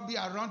pastor will not be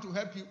around to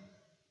help you.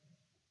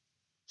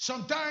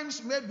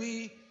 Sometimes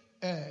maybe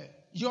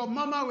your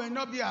mama will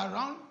not be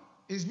around.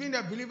 He's been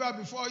a believer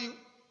before you.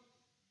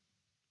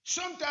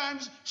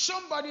 Sometimes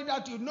somebody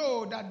that you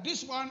know that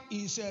this one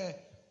is a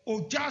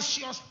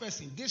audacious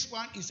person. This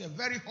one is a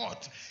very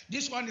hot.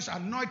 This one is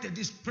anointed,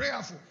 is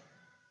prayerful.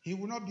 He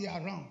will not be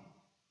around.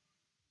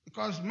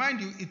 Because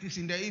mind you, it is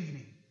in the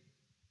evening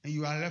and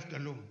you are left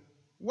alone.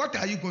 What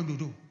are you going to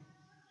do?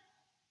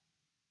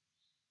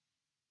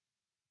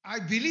 I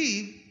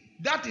believe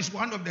that is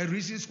one of the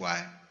reasons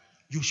why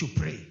you should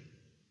pray.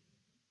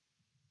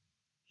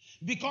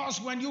 Because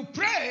when you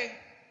pray,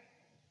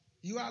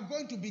 you are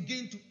going to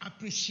begin to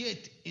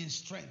appreciate in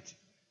strength.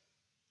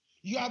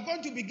 You are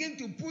going to begin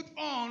to put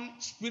on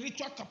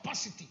spiritual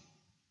capacity.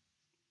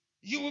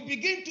 You will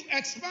begin to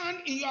expand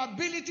in your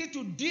ability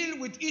to deal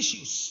with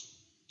issues.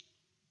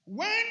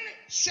 When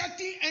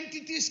certain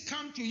entities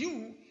come to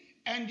you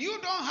and you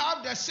don't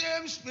have the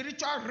same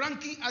spiritual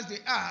ranking as they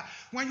are,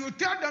 when you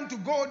tell them to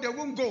go, they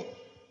won't go.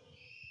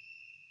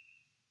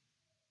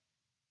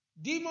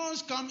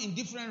 Demons come in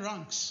different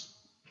ranks.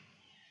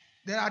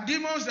 There are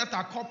demons that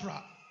are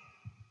corporal.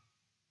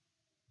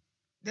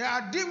 There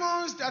are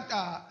demons that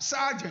are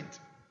sergeant.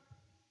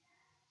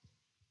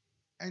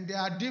 And there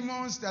are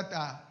demons that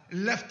are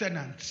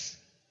lieutenants.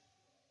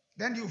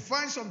 Then you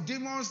find some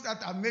demons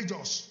that are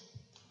majors.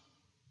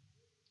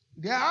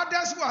 There are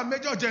others who are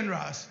major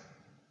generals.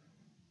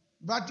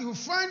 But you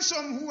find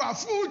some who are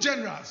full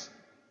generals.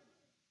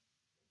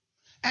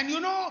 And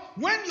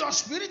when your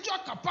spiritual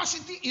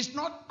capacity is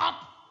not up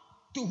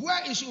to where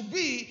it should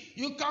be,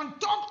 you can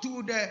talk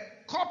to the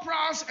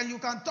corporals and you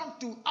can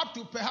talk up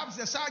to perhaps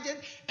the sergeant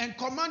and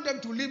command them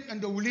to leave and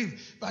they will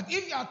leave. But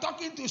if you are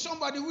talking to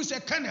somebody who is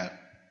a colonel,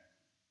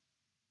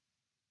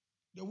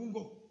 they won't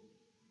go.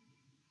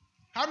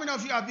 How many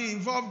of you have been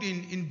involved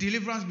in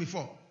deliverance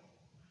before?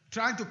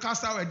 Trying to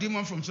cast out a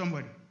demon from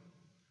somebody.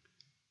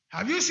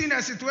 Have you seen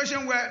a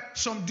situation where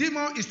some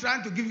demon is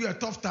trying to give you a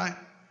tough time?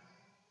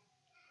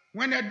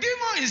 When a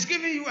demon is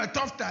giving you a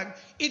tough time,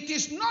 it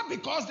is not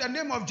because the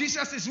name of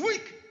Jesus is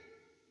weak,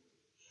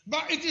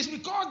 but it is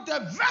because the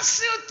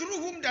vessel through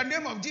whom the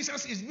name of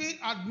Jesus is being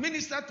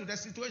administered to the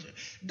situation,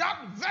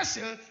 that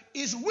vessel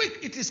is weak,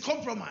 it is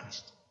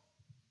compromised.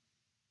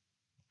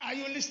 Are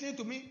you listening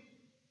to me?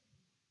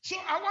 So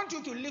I want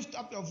you to lift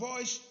up your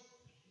voice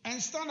and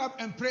stand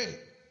up and pray.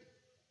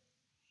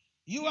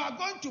 You are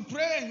going to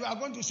pray and you are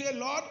going to say,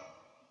 Lord,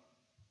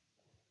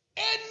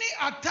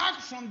 any attack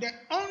from the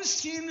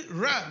unseen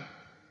realm,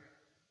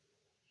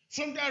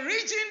 from the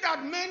region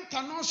that men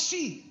cannot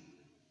see,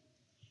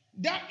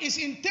 that is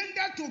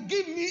intended to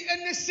give me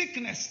any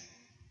sickness,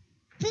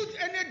 put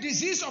any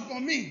disease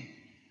upon me,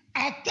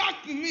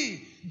 attack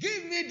me,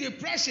 give me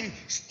depression,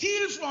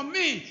 steal from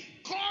me,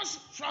 cause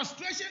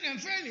frustration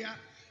and failure,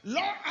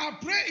 Lord, I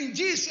pray in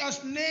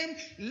Jesus' name,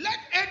 let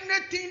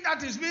anything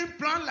that is being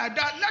planned like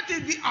that, let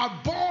it be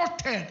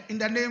aborted in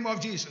the name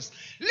of Jesus.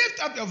 Lift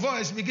up your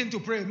voice, begin to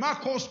pray.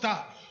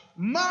 Makosta,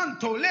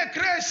 manto,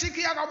 lekre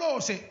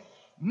sikiagabose,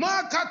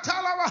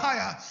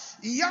 makatalawahaya,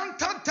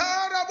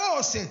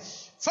 yantatarabose.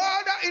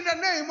 Father, in the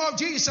name of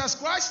Jesus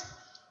Christ,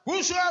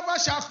 whosoever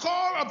shall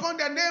call upon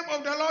the name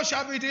of the Lord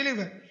shall be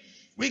delivered.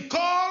 We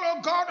call,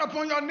 oh God,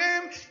 upon your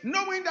name,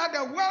 knowing that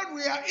the world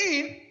we are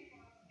in,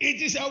 it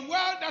is a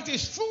world that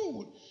is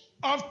full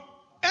of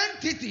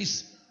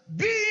entities,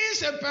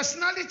 beings, and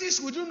personalities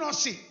we do not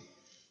see.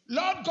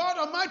 Lord God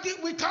Almighty,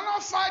 we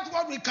cannot fight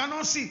what we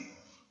cannot see.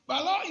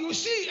 But Lord, you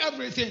see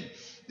everything.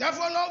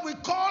 Therefore, Lord, we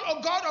call,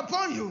 oh God,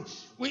 upon you.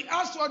 We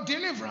ask for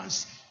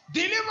deliverance.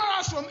 Deliver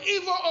us from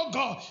evil, oh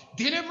God.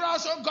 Deliver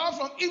us, oh God,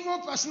 from evil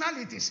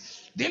personalities.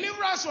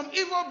 Deliver us from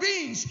evil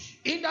beings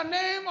in the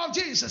name of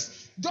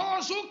Jesus.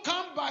 Those who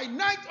come by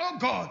night, oh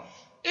God,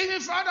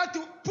 even Father,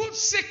 to put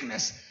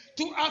sickness,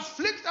 to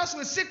afflict us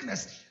with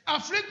sickness,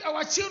 afflict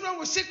our children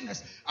with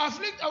sickness,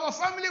 afflict our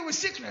family with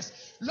sickness.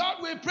 Lord,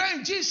 we pray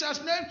in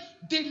Jesus' name,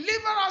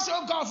 deliver us,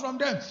 oh God, from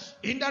them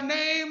in the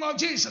name of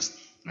Jesus.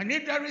 And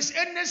if there is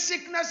any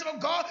sickness, oh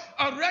God,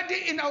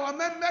 already in our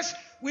members,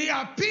 we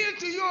appeal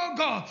to you, oh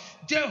God.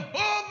 Jehovah,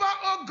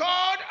 oh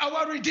God,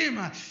 our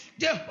Redeemer.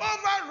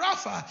 Jehovah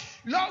Rapha.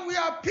 Lord, we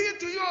appeal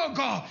to you, oh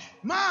God.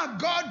 My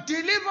God,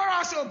 deliver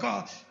us, oh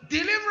God.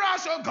 Deliver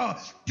us, oh God.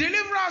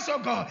 Deliver us, oh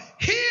God.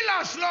 Heal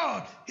us,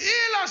 Lord.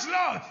 Heal us,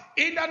 Lord.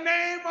 In the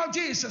name of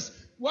Jesus.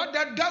 What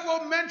the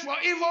devil meant for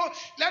evil,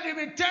 let it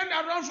be turned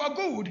around for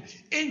good.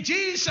 In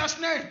Jesus'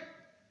 name.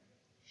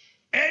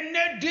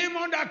 Any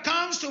demon that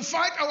comes to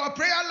fight our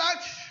prayer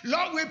life,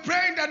 Lord, we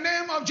pray in the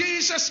name of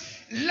Jesus,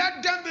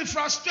 let them be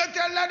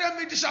frustrated, let them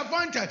be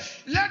disappointed,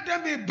 let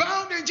them be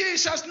bound in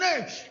Jesus'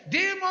 name.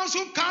 Demons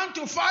who come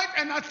to fight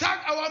and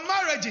attack our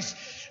marriages,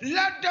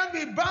 let them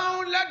be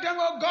bound, let them,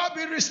 oh God,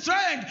 be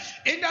restrained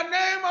in the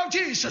name of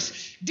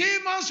Jesus.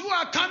 Demons who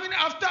are coming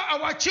after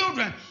our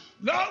children,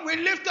 Lord, we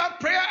lift up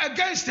prayer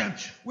against them.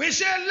 We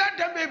say, let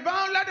them be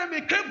bound, let them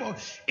be crippled.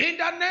 In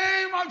the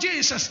name of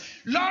Jesus.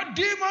 Lord,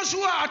 demons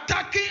who are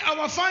attacking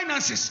our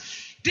finances.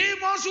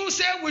 Demons who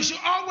say we should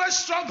always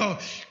struggle.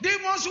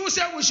 Demons who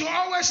say we should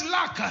always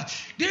lack.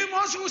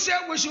 Demons who say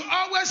we should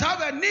always have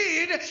a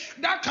need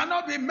that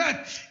cannot be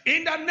met.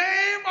 In the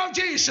name of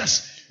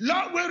Jesus.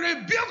 Lord, we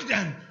rebuke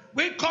them.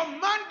 We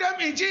command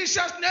them in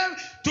Jesus' name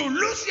to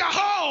lose their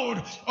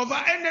hold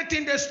over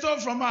anything they stole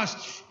from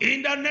us.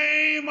 In the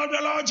name of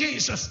the Lord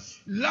Jesus.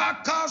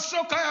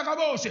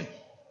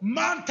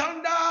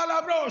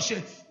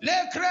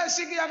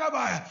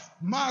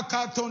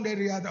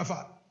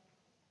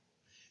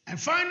 And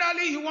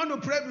finally, you want to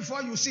pray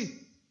before you see.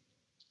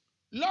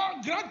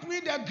 Lord, grant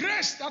me the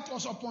grace that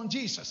was upon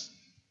Jesus,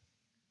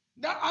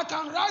 that I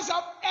can rise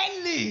up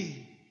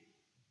early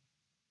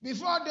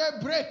before they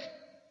break,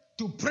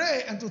 to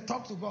pray and to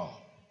talk to God.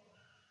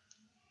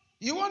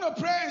 You want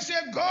to pray and say,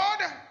 God,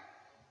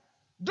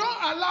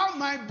 don't allow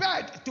my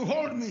bed to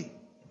hold me.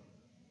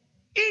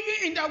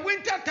 Even in the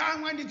winter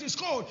time when it is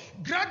cold,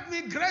 grant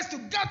me grace to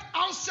get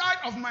outside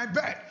of my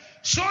bed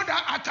so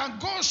that I can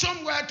go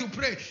somewhere to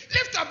pray.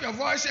 Lift up your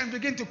voice and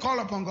begin to call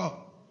upon God.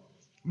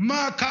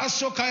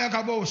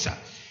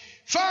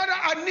 Father,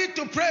 I need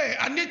to pray.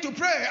 I need to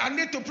pray. I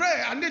need to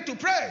pray. I need to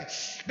pray.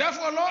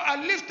 Therefore, Lord,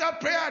 I lift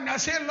up prayer and I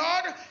say,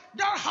 Lord,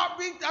 that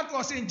habit that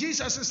was in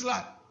Jesus'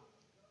 life,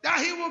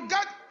 that he will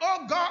get,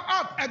 oh God,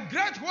 up a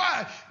great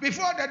while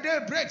before the day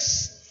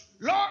breaks.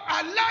 Lord,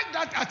 I like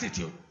that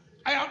attitude.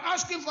 I am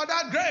asking for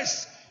that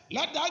grace.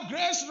 Let that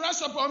grace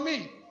rest upon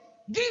me.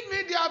 Give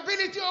me the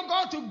ability, oh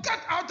God, to get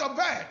out of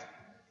bed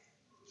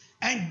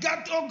and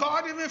get, oh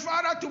God, even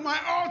Father, to my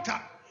altar.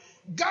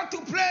 Get to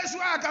a place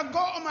where I can go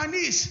on my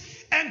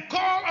knees and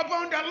call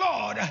upon the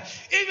Lord,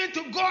 even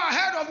to go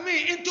ahead of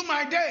me into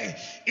my day.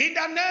 In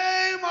the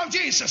name of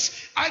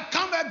Jesus, I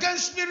come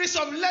against spirits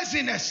of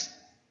laziness.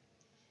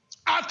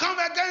 I come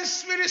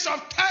against spirits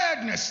of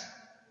tiredness.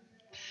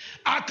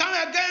 I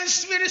come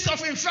against spirits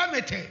of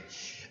infirmity.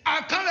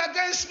 I come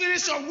against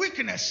spirits of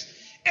weakness.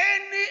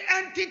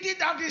 Any entity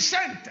that is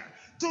sent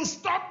to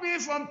stop me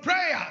from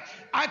prayer,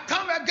 I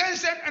come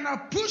against them and I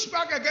push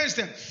back against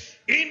them.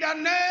 In the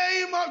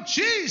name of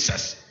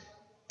Jesus.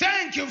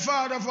 Thank you,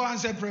 Father, for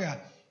answered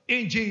prayer.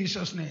 In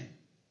Jesus' name.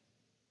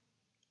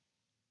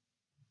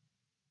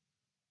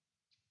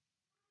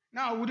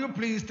 Now, would you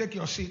please take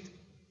your seat?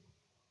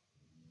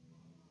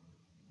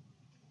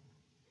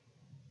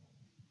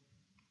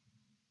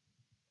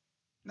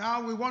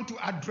 Now, we want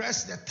to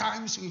address the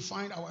times we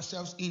find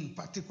ourselves in,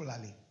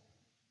 particularly.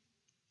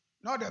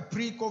 Not the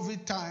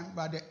pre-COVID time,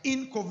 but the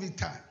in-COVID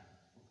time.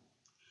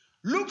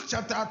 Luke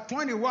chapter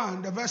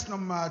 21, the verse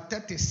number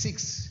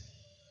 36.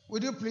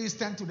 Would you please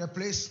turn to the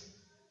place?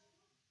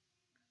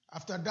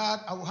 After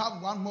that, I will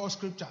have one more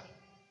scripture.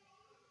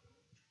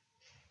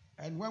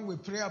 And when we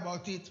pray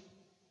about it,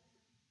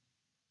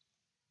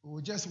 we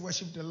will just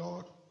worship the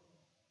Lord,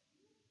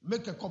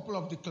 make a couple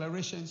of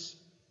declarations,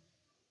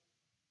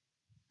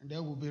 and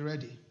then we'll be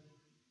ready.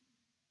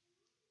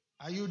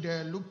 Are you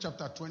there? Luke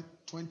chapter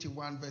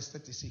 21, verse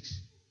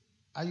 36.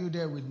 Are you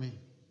there with me?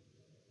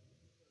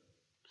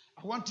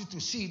 I want you to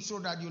see it so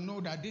that you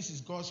know that this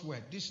is God's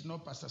word. This is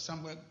not Pastor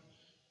Samuel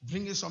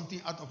bringing something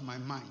out of my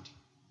mind.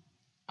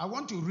 I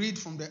want to read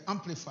from the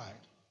Amplified.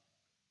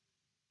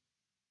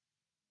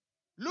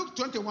 Luke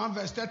 21,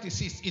 verse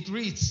 36, it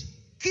reads,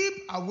 "Keep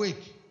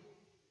awake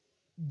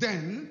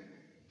then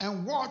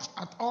and watch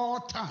at all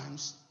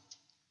times.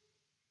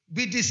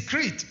 Be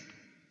discreet,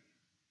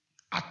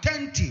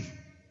 attentive,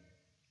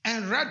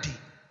 and ready,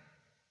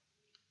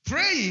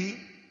 praying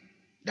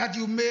that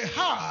you may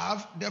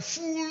have the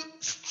full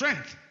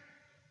strength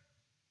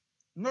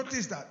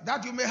Notice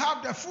that you may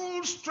have the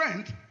full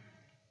strength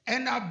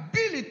and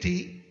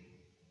ability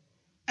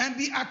and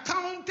be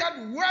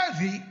accounted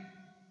worthy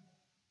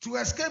to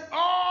escape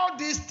all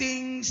these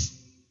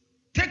things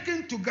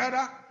taken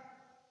together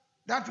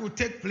that will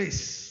take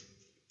place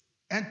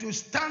and to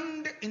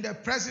stand in the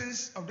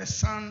presence of the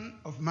Son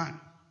of Man.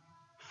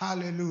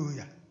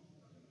 Hallelujah.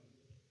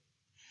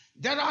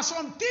 There are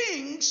some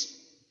things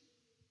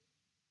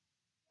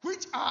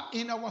which are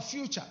in our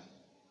future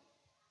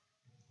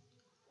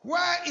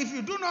where if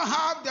you do not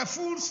have the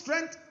full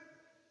strength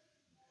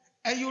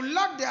and you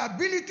lack the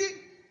ability,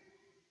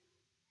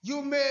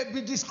 you may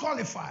be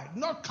disqualified,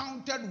 not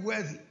counted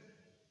worthy.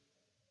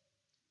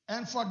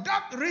 And for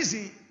that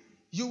reason,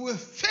 you will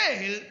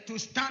fail to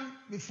stand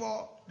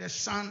before the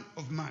Son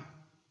of Man.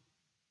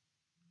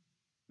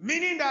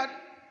 Meaning that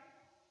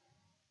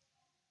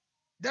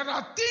there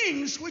are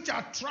things which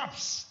are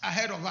traps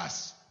ahead of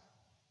us.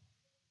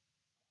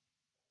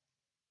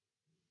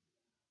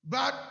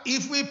 But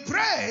if we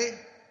pray,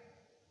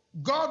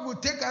 God will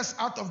take us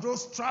out of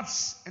those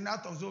traps and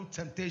out of those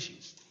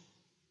temptations.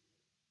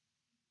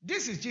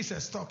 This is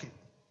Jesus talking.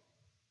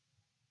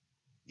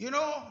 You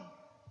know,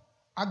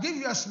 I'll give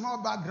you a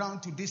small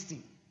background to this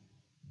thing.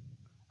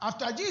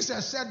 After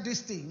Jesus said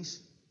these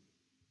things,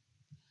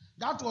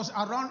 that was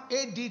around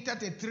AD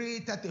 33,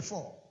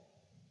 34.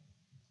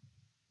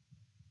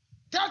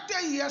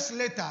 30 years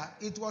later,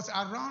 it was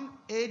around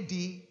AD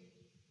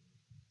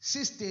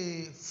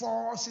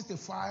 64,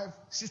 65,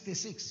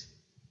 66.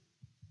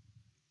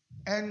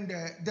 And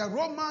the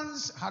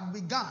Romans had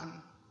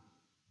begun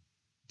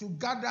to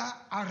gather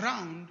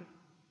around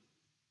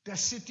the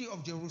city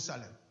of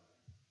Jerusalem.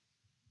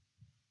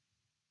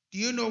 Do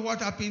you know what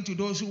happened to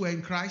those who were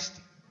in Christ?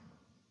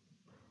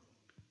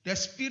 The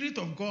Spirit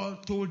of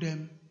God told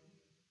them,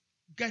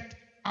 get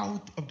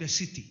out of the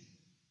city.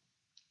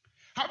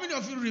 How many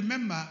of you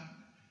remember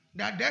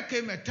that there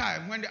came a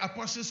time when the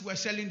apostles were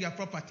selling their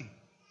property?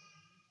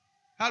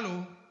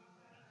 Hello?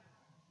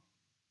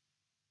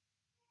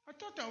 I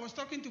thought I was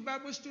talking to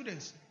Bible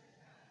students.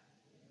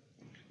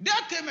 There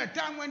came a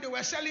time when they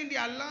were selling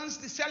their lands,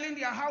 selling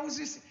their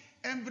houses,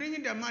 and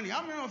bringing their money.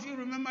 How many of you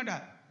remember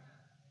that?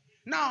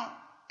 Now,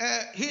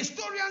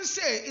 historians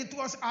say it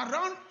was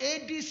around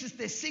AD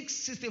 66,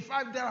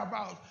 65,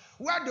 thereabout,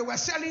 where they were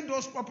selling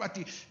those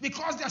property,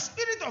 because the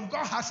Spirit of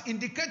God has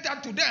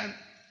indicated to them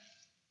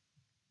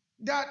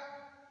that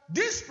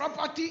this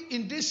property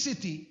in this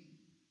city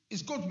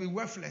is going to be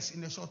worthless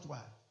in a short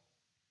while.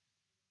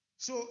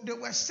 So they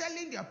were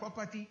selling their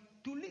property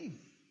to live.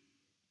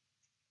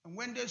 And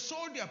when they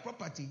sold their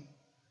property,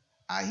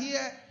 I hear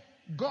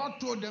God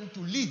told them to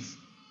leave.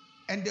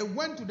 And they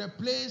went to the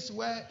place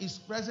where is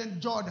present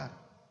Jordan.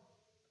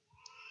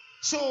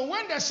 So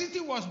when the city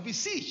was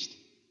besieged,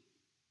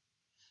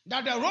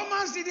 that the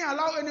Romans didn't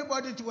allow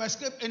anybody to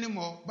escape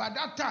anymore. By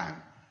that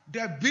time,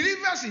 the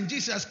believers in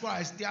Jesus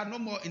Christ, they are no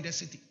more in the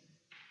city.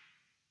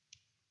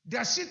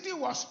 The city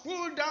was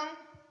pulled down.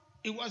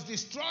 It was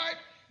destroyed.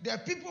 The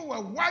people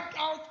were wiped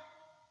out.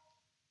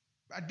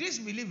 But these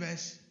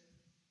believers,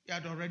 they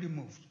had already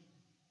moved.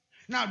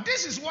 Now,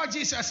 this is what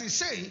Jesus is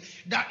saying,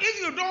 that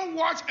if you don't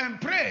watch and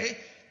pray,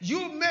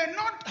 you may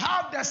not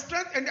have the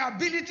strength and the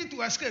ability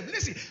to escape.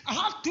 Listen, I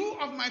have two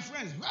of my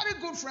friends, very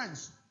good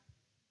friends.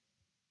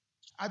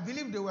 I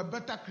believe they were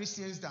better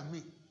Christians than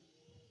me.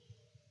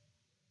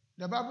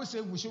 The Bible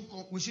says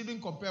we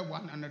shouldn't compare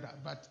one another,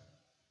 but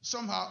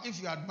somehow,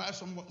 if you admire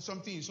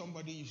something in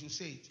somebody, you should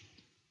say it.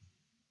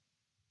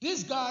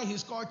 This guy,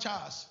 he's called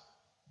Charles.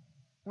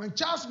 When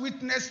Charles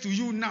witnessed to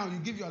you now, you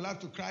give your life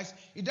to Christ,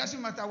 it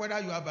doesn't matter whether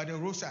you are by the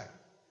roadside.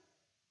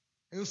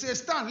 He will say,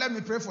 stand, let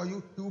me pray for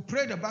you. He will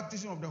pray the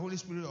baptism of the Holy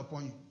Spirit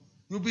upon you.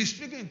 You'll be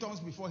speaking in tongues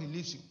before he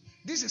leaves you.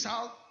 This is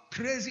how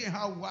crazy and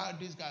how wild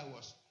this guy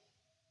was.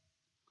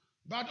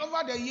 But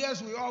over the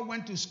years, we all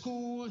went to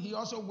school. He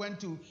also went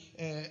to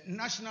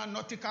National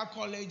Nautical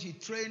College. He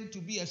trained to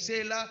be a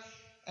sailor.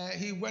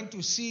 He went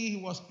to sea.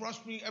 He was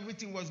prospering.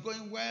 Everything was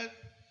going well.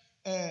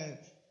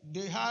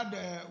 They had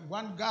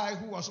one guy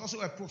who was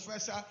also a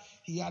professor.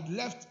 He had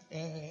left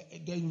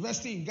the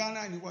university in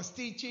Ghana and he was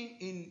teaching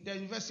in the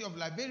University of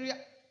Liberia.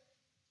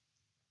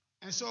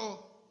 And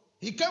so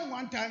he came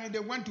one time and they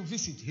went to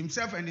visit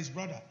himself and his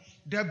brother.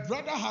 The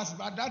brother has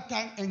by that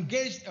time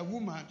engaged a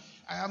woman.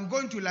 I am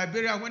going to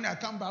Liberia. When I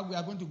come back, we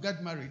are going to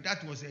get married.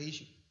 That was the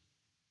issue.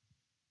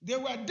 They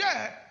were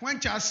there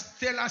when Charles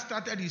Taylor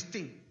started his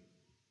thing.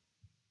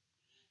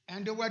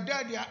 And they were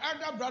there. Their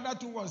elder brother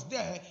too was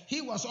there.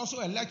 He was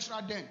also a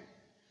lecturer then.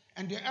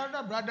 And the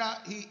elder brother,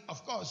 he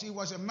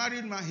was a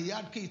married man. He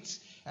had kids.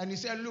 And he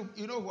said, look,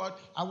 you know what?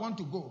 I want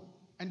to go.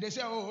 And they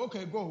said, oh,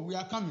 okay, go. We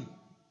are coming.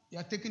 They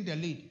are taking the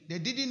lead. They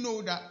didn't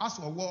know that as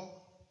for war,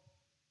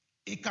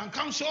 it can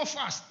come so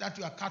fast that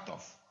you are cut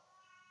off.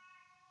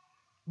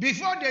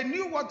 Before they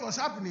knew what was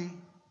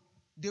happening,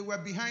 they were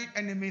behind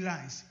enemy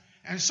lines.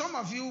 And some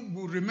of you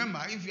will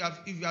remember, if you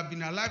have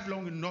been alive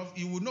long enough,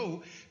 you will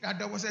know that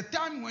there was a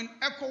time when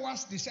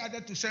ECOWAS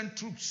decided to send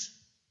troops.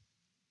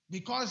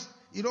 Because,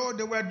 they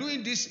were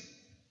doing this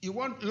You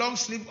want long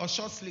sleeves or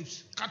short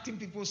sleeves, cutting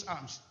people's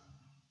arms.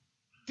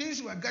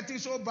 Things were getting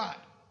so bad.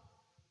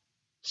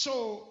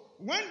 So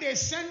when they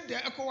sent the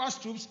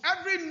ECOWAS troops,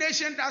 every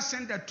nation that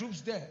sent the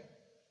troops there,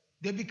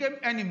 they became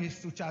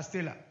enemies to Charles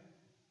Taylor.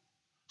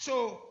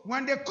 So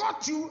when they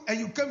caught you and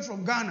you came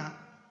from Ghana,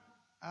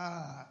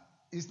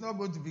 it's not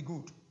going to be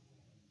good.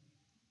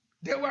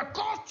 They were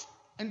caught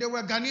and they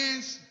were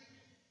Ghanaians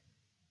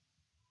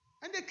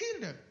and they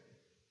killed them.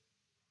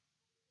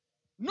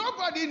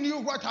 Nobody knew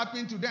what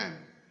happened to them.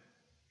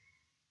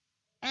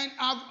 And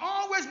I've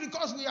always,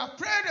 because we have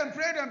prayed and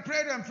prayed and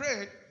prayed and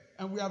prayed,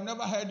 and we have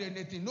never heard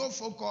anything, no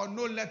phone call,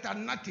 no letter,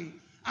 nothing.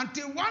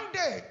 Until one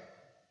day,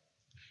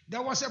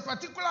 there was a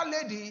particular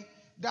lady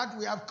that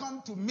we have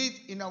come to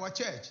meet in our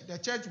church, the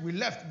church we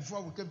left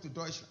before we came to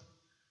Deutschland.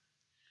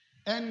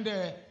 And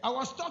I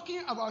was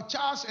talking about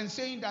Charles and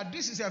saying that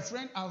this is a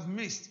friend I've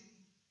missed.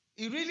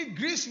 It really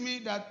grieves me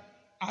that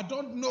I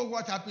don't know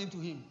what happened to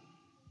him.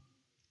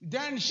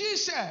 Then she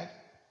said,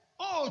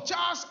 "Oh,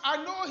 Charles,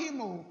 I know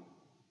him. Oh.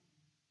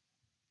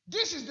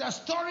 This is the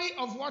story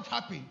of what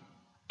happened.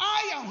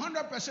 I am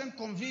 100%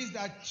 convinced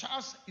that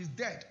Charles is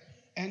dead.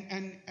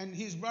 And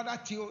his brother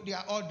Theo, they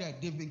are all dead.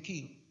 They've been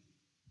killed."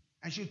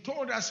 And she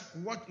told us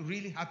what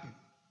really happened.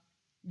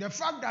 The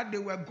fact that they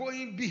were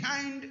going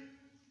behind,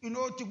 to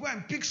go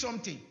and pick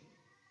something.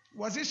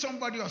 Was it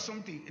somebody or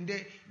something? And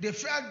they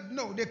felt,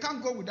 no, they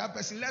can't go with that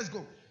person. Let's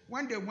go.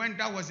 When they went,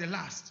 that was the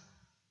last.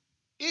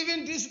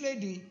 Even this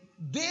lady,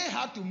 they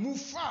had to move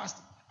fast.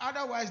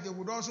 Otherwise, they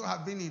would also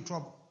have been in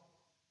trouble.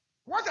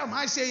 What am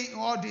I saying in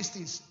all these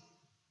things?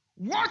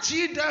 Watch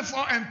ye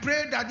therefore and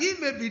pray that ye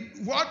may be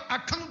what?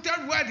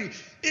 Accounted worthy.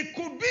 It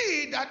could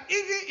be that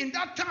even in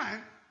that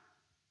time,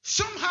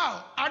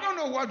 somehow, I don't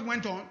know what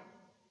went on,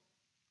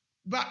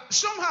 but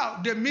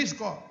somehow they missed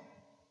God.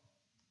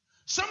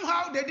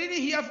 Somehow they didn't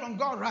hear from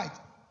God right.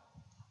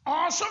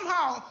 Or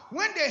somehow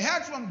when they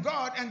heard from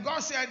God and God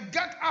said,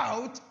 "Get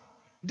out,"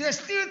 they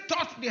still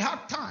thought they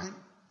had time.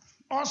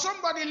 Or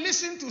somebody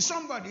listened to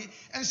somebody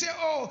and say,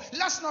 "Oh,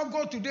 let's not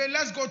go today,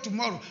 let's go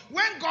tomorrow."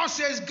 When God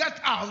says get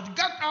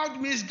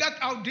out means get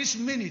out this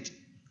minute.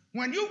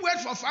 When you wait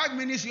for 5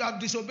 minutes, you have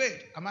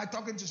disobeyed. Am I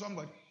talking to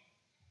somebody?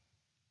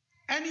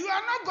 And you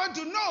are not going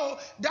to know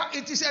that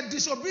it is a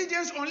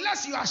disobedience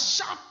unless you are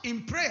sharp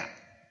in prayer.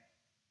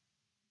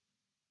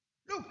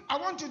 Look, I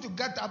want you to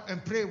get up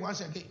and pray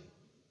once again.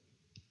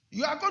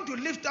 You are going to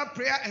lift up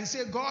prayer and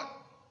say, "God,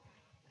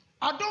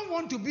 I don't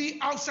want to be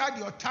outside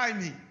your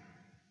timing.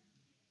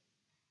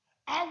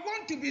 I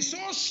want to be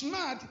so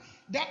smart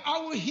that I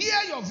will hear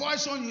your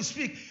voice when you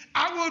speak.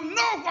 I will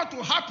know what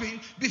will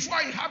happen before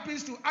it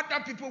happens to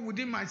other people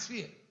within my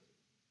sphere.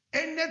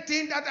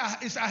 Anything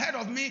that is ahead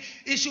of me,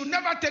 it should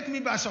never take me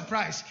by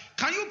surprise."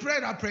 Can you pray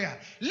that prayer?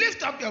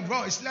 Lift up your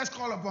voice. Let's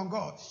call upon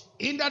God.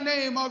 In the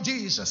name of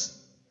Jesus.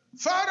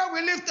 Father,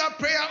 we lift up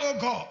prayer, oh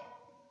God.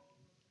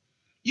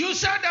 You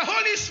said the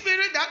Holy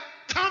Spirit that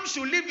comes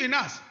to live in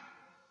us.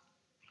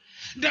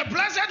 The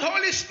blessed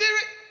Holy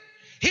Spirit,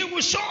 He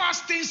will show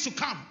us things to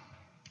come.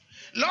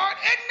 Lord,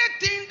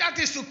 anything that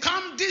is to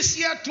come this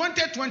year,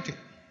 2020.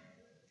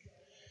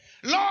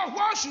 Lord,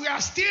 whilst we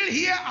are still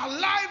here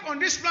alive on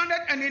this planet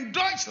and in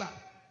Deutschland,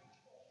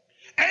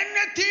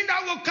 anything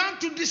that will come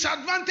to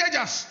disadvantage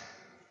us,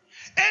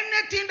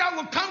 anything that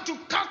will come to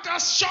cut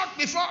us short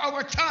before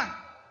our time,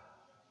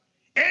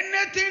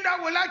 anything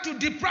that would like to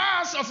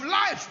deprive us of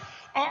life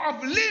or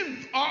of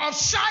limb or of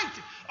sight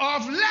or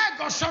of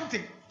leg or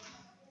something,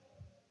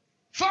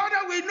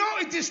 Father, we know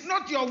it is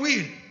not your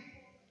will.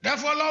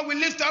 Therefore, Lord, we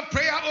lift up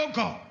prayer, oh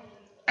God,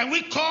 and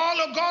we call,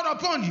 oh God,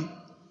 upon you.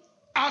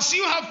 As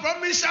you have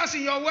promised us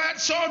in your word,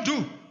 so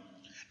do.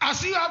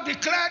 As you have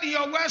declared in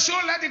your word, so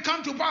let it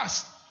come to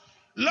pass.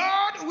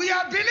 Lord, we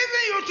are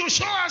believing you to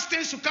show us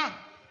things to come.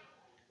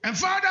 And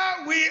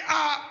Father, we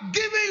are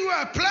giving you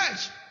a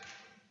pledge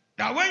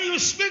that when you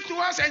speak to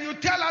us and you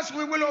tell us,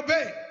 we will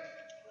obey.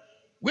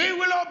 We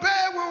will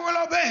obey, we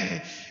will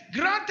obey.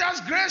 Grant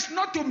us grace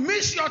not to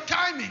miss your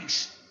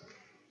timings.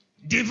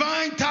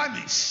 Divine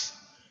timings.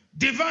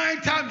 Divine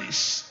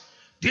timings.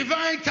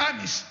 Divine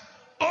timings.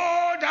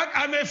 Oh, that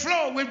I may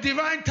flow with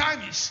divine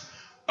timings.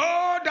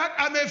 Oh, that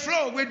I may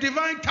flow with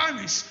divine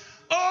timings.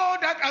 Oh,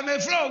 that I may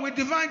flow with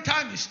divine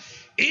timings.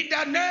 In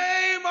the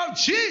name of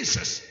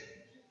Jesus.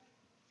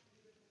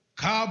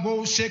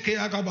 Kabo seke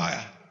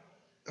agabaya.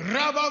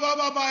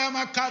 Rababababaya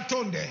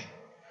makatonde.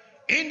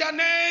 In the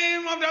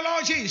name of the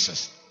Lord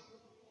Jesus.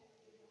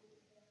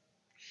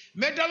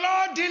 May the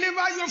Lord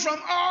deliver you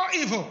from all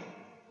evil.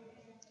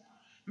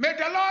 May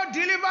the Lord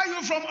deliver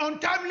you from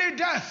untimely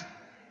death.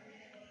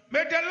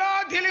 May the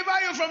Lord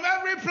deliver you from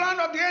every plan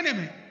of the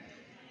enemy.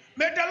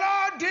 May the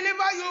Lord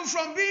deliver you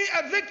from being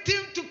a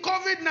victim to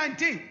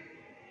COVID-19.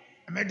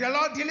 May the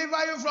Lord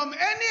deliver you from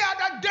any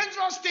other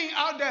dangerous thing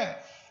out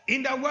there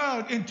in the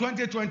world in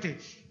 2020.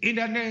 In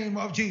the name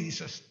of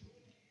Jesus.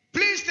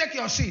 Please take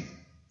your seat.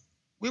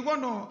 We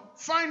want to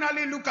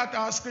finally look at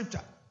our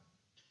scripture.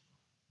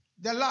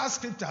 The last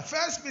scripture,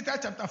 1 Peter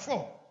chapter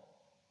 4,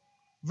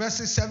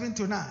 verses 7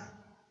 to 9.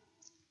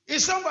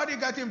 Is somebody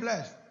getting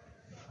blessed?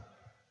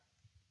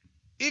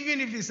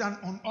 Even if it's an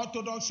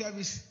unorthodox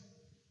service,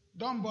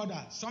 don't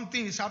bother.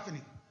 Something is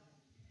happening.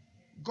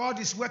 God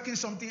is working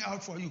something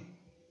out for you.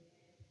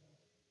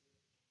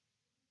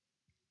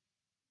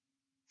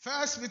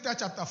 1 Peter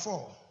chapter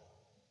 4,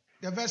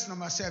 the verse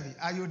number 7.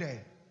 Are you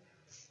there?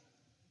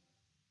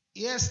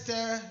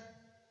 Este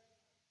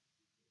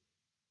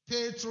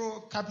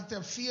Petro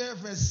Kapitel 4,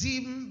 Vers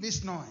 7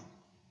 bis 9.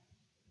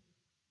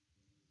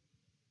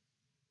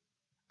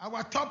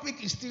 Our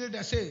topic is still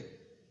the same.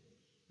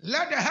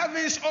 Let the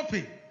heavens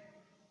open,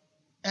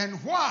 and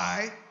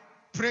why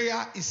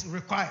prayer is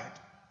required.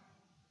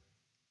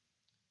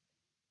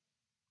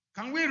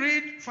 Can we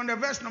read from the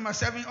verse number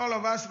 7? All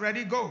of us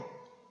ready? Go.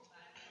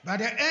 But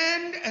the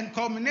end and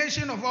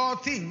culmination of all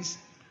things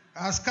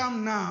has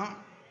come now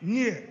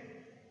near.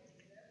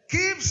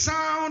 Keep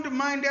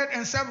sound-minded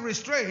and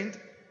self-restrained,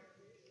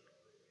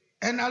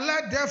 and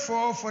alert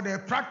therefore for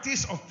the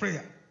practice of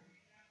prayer.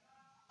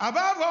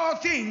 Above all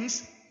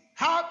things,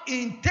 have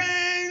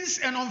intense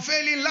and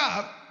unfailing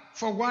love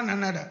for one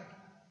another.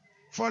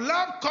 For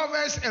love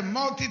covers a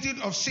multitude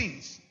of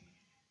sins,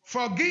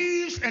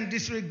 forgives and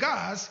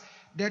disregards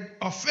the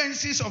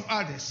offenses of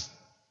others.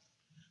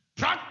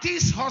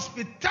 Practice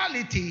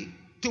hospitality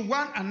to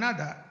one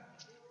another.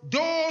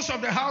 Those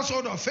of the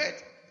household of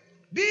faith,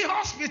 be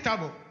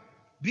hospitable.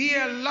 Be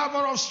a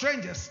lover of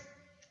strangers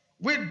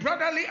with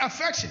brotherly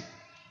affection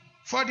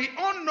for the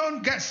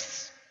unknown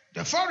guests,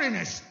 the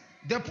foreigners,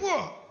 the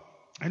poor,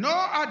 and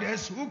all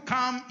others who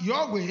come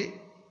your way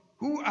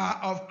who are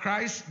of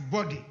Christ's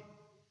body.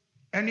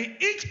 And in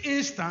each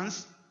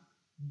instance,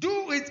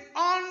 do it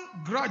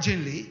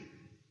ungrudgingly,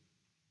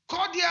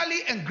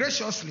 cordially and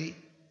graciously,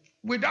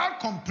 without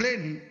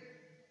complaining,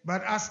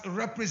 but as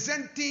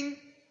representing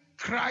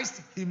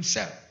Christ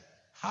himself.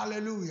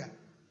 Hallelujah.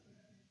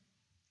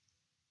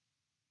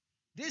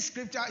 This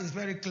scripture is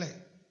very clear.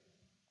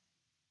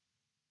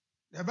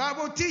 The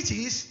Bible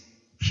teaches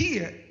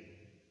here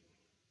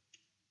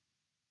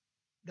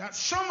that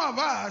some of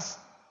us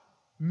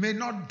may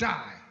not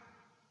die.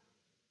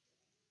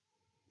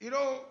 You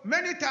know,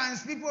 many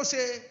times people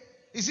say,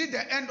 is it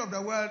the end of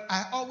the world?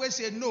 I always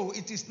say, no,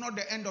 it is not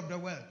the end of the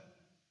world.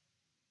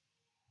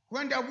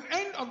 When the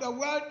end of the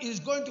world is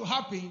going to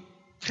happen,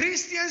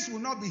 Christians will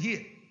not be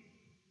here.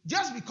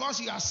 Just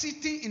because you are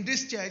sitting in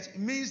this church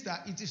means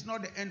that it is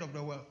not the end of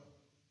the world.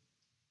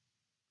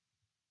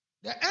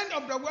 The end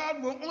of the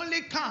world will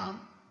only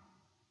come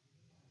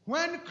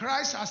when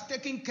Christ has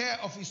taken care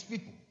of his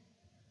people.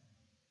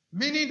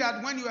 Meaning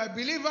that when you are a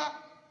believer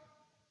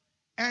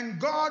and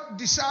God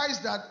decides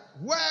that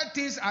where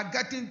things are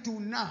getting to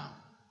now,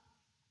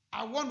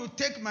 I want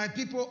to take my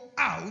people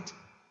out.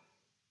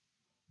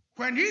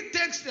 When he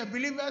takes the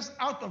believers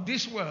out of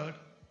this world,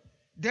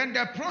 then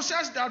the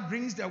process that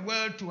brings the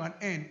world to an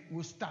end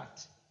will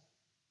start.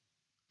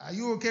 Are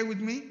you okay with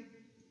me?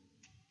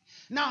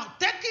 Now,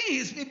 taking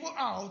his people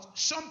out,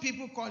 some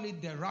people call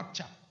it the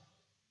rapture.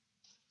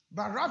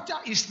 But rapture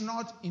is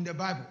not in the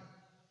Bible.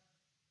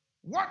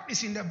 What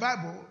is in the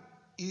Bible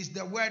is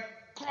the word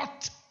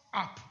caught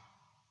up.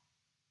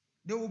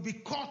 They will be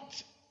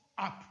caught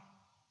up.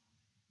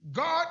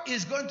 God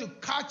is going to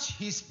catch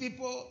his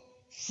people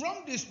from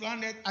this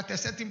planet at a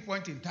certain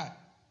point in time.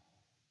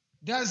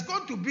 There's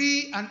going to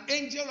be an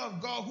angel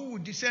of God who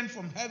will descend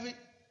from heaven,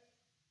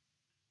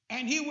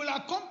 and he will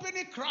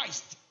accompany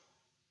Christ,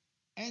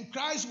 and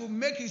Christ will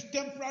make his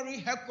temporary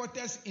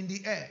headquarters in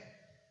the air.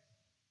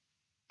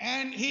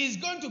 And he is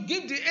going to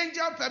give the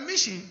angel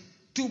permission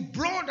to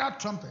blow that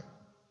trumpet.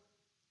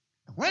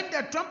 When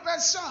the trumpet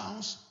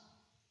sounds,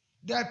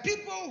 the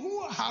people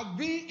who have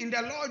been in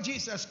the Lord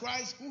Jesus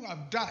Christ, who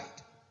have died,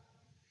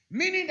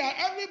 meaning that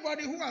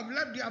everybody who have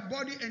left their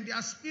body and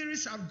their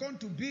spirits have gone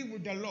to be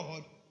with the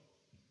Lord,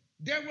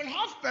 they will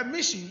have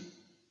permission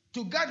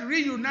to get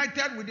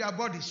reunited with their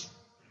bodies.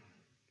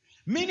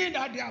 Meaning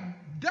that their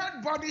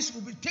dead bodies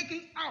will be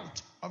taken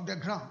out of the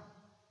ground.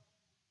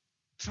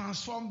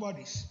 Transformed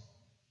bodies.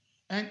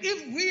 And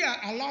if we are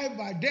alive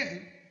by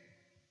then,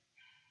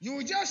 you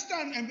will just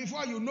stand and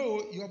before you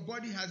know, your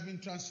body has been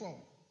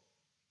transformed.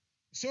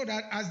 So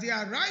that as they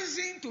are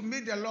rising to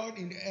meet the Lord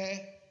in the air,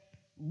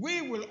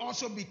 we will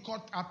also be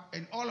caught up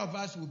and all of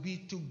us will be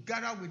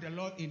together with the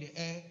Lord in the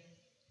air.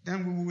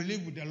 Then we will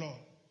live with the Lord.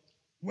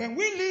 When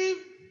we leave,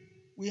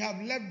 we have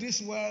left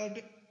this world.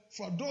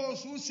 For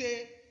those who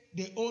say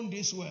they own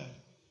this world,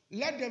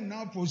 let them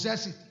now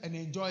possess it and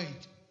enjoy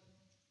it.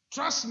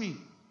 Trust me,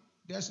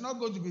 there's not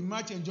going to be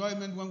much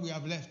enjoyment when we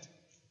have left.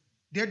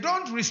 They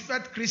don't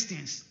respect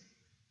Christians.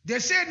 They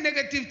say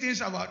negative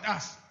things about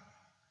us.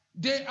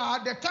 They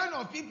are the kind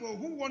of people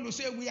who want to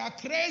say we are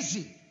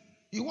crazy.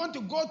 You want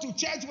to go to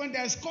church when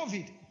there's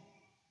COVID.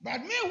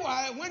 But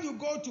meanwhile, when you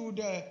go to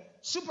the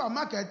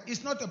supermarket,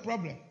 it's not a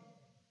problem.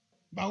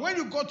 But when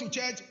you go to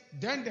church,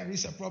 then there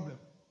is a problem.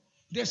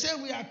 They say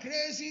we are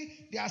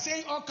crazy. They are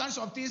saying all kinds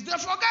of things. They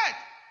forget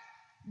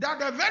that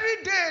the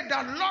very day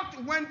that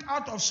Lot went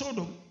out of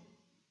Sodom,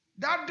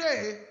 that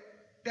day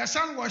the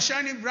sun was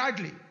shining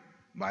brightly,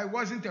 but it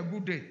wasn't a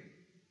good day.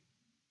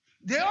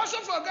 They also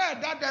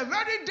forget that the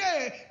very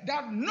day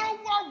that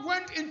Noah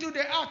went into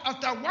the ark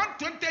after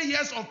 120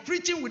 years of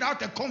preaching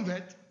without a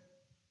convert,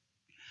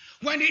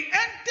 when he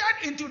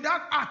entered into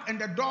that ark and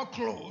the door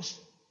closed,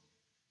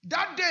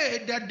 that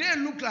day, the day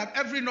looked like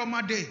every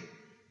normal day,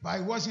 but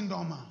it wasn't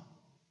normal.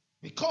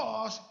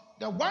 Because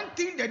the one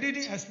thing they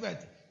didn't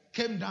expect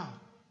came down.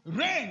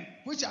 Rain,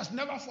 which has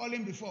never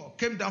fallen before,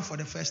 came down for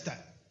the first time.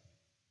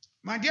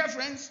 My dear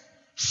friends,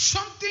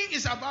 something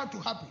is about to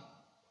happen.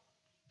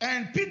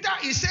 And Peter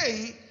is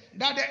saying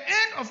that the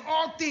end of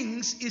all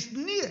things is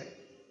near.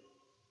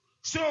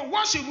 So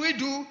what should we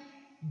do?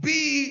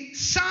 Be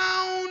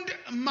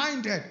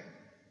sound-minded.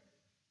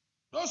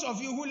 Those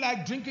of you who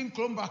like drinking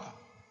Kronbacher,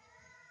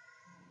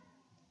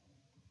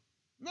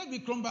 maybe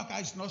Kronbacher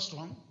is not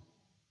strong,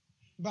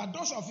 but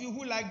those of you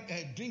who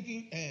like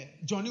drinking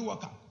Johnny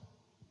Walker,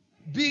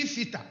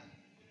 Beefeater,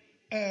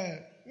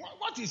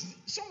 what is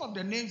some of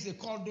the names they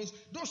call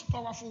those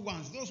powerful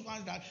ones, those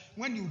ones that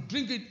when you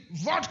drink it,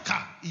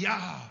 vodka,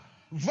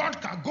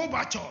 vodka,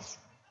 Gorbachev,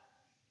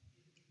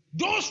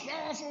 those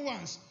powerful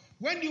ones.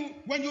 When you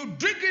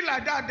drink it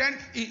like that, then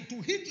it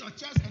will hit your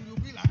chest and you'll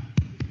be like,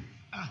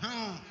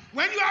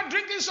 When you are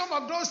drinking some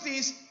of those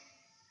things,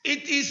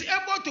 it is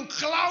able to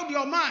cloud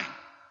your mind.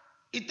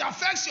 It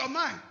affects your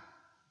mind.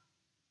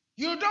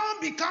 You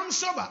don't become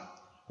sober.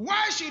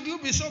 Why should you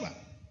be sober?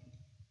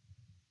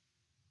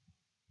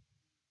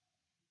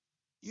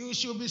 You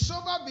should be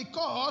sober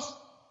because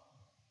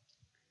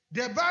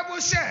the Bible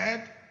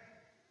said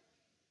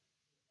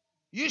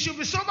you should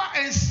be sober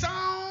and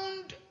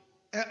sound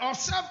or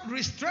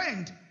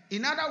self-restrained.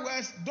 In other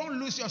words, don't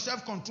lose your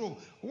self-control.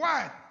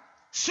 Why?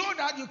 So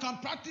that you can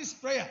practice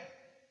prayer.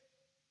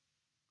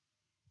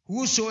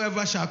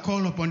 Whosoever shall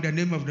call upon the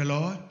name of the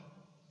Lord.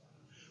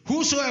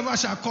 Whosoever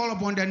shall call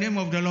upon the name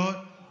of the Lord.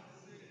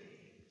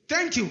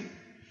 Thank you.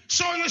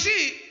 So you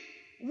see,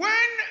 when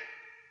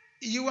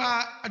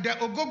the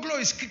ogoglo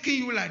is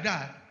kicking you like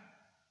that,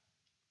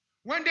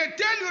 when they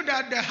tell you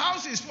that the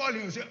house is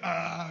falling, you say,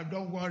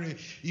 don't worry,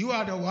 you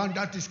are the one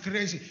that is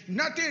crazy.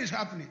 Nothing is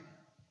happening.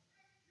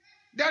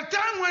 The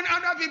time when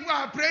other people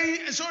are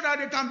praying so that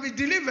they can be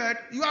delivered,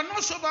 you are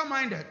not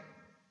sober-minded.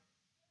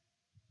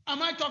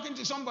 Am I talking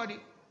to somebody?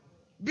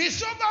 Be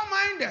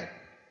sober-minded.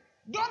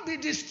 Don't be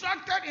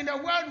distracted in the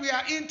world we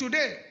are in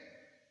today.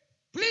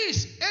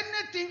 Please,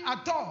 anything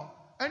at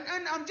all. And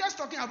I'm just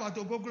talking about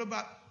ogoglo,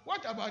 but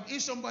what about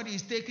if somebody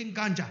is taking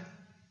ganja?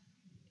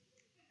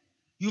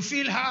 You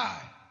feel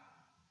high.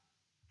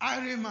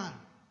 Iron man.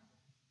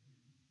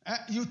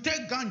 You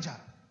take ganja.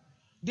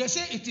 They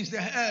say it is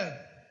the herb.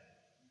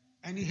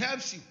 And it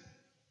helps you.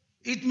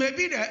 It may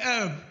be the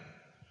herb.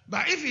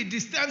 But if it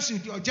disturbs you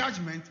with your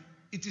judgment,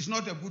 it is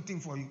not a good thing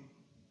for you.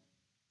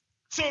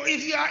 So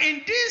if you are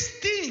in these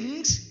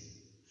things,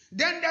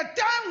 then the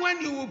time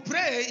when you will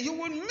pray, you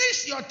will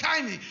miss your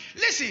timing.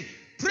 Listen,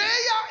 prayer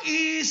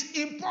is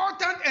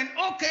important and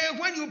okay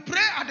when you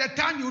pray at the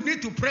time you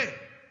need to pray.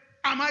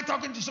 Am I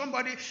talking to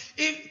somebody?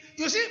 If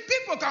you see,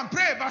 people can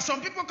pray, but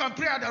some people can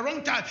pray at the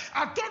wrong time.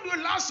 I told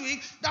you last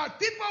week that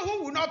people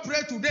who will not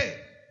pray today,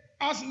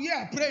 as we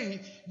are praying,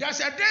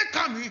 there's a day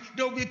coming,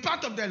 they will be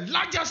part of the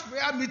largest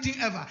prayer meeting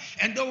ever.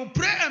 And they will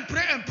pray and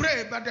pray and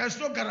pray, but there's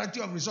no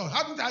guarantee of result.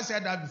 Haven't I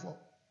said that before?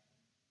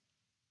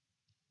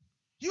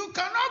 You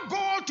cannot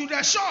go to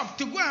the shop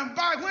to go and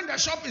buy when the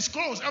shop is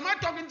closed. Am I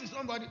talking to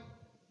somebody?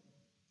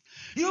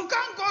 You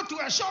can't go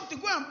to a shop to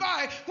go and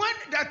buy when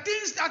the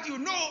things that you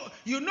know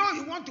you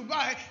want to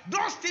buy,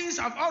 those things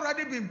have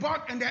already been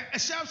bought and the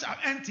shelves are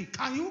empty.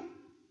 Can you?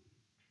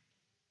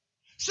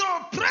 So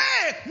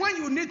pray when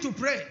you need to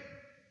pray.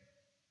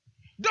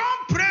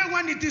 Don't pray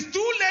when it is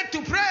too late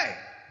to pray.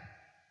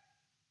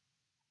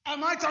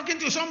 Am I talking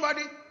to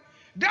somebody?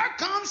 There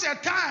comes a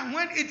time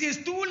when it is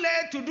too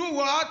late to do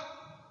what?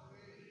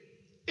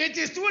 It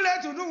is too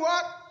late to do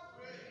what?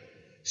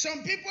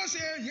 Some people say,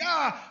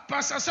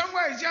 Pastor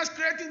Samuel is just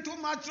creating too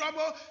much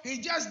trouble. He's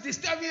just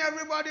disturbing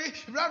everybody.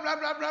 Blah, blah,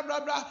 blah, blah,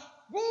 blah, blah.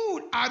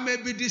 Good. I may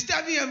be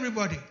disturbing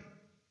everybody.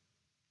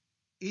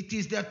 It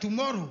is the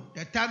tomorrow,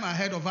 the time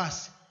ahead of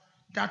us,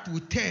 that will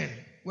tell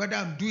whether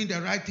I'm doing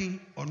the right thing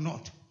or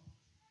not.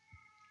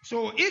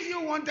 So if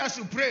you want us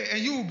to pray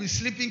and you will be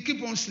sleeping,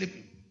 keep on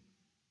sleeping.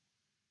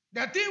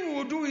 The thing we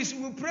will do is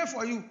we will pray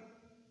for you.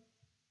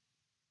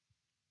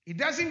 It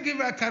doesn't give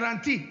a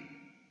guarantee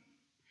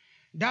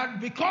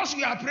that because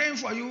we are praying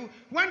for you,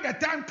 when the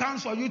time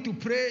comes for you to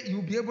pray,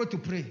 you'll be able to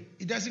pray.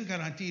 It doesn't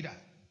guarantee that.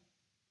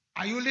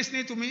 Are you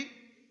listening to me?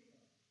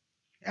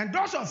 And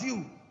those of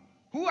you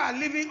who are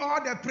leaving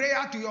all the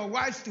prayer to your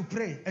wives to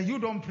pray and you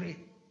don't pray,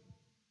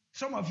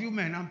 some of you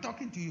men, I'm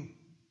talking to you.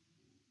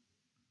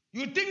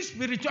 You think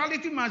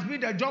spirituality must be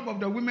the job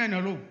of the women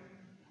alone.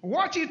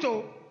 Watch it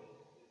all.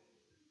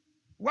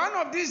 One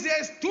of these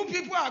days, two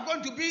people are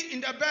going to be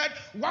in the bed.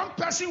 One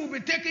person will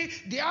be taken,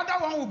 the other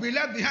one will be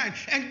left behind.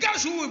 And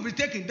guess who will be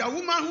taken? The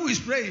woman who is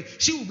praying,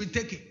 she will be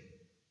taken.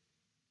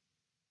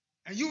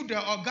 And you, the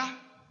oga,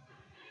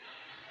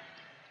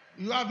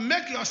 you have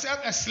made yourself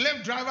a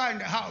slave driver in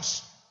the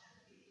house.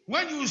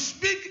 When you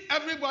speak,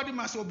 everybody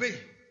must obey.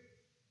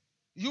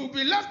 You'll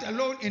be left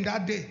alone in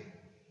that day.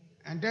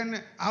 And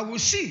then I will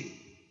see.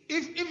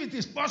 If it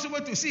is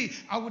possible to see,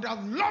 I would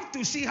have loved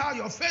to see how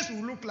your face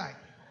will look like.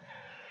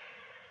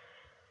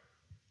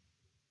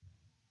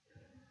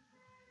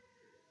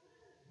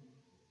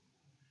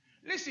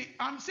 Listen,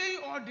 I'm saying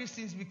all these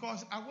things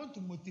because I want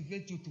to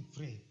motivate you to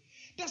pray.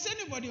 Does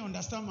anybody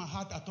understand my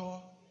heart at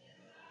all?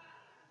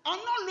 I'm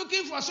not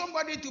looking for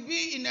somebody to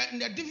be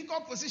in a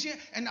difficult position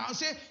and I'll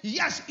say,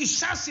 yes, it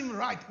serves him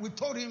right. We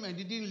told him and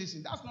he didn't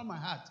listen. That's not my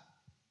heart.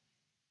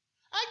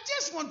 I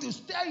just want to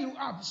stir you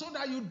up so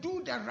that you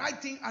do the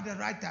right thing at the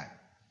right time.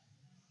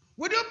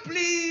 Would you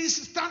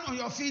please stand on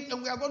your feet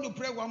and we are going to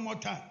pray one more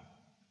time.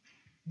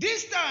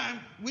 This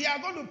time, we are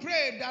going to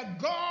pray that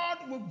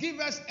God will give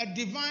us a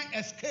divine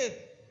escape.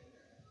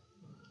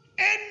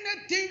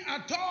 Anything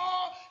at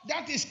all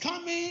that is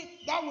coming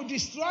that will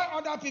destroy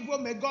other people,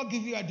 may God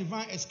give you a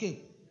divine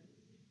escape.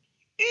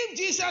 If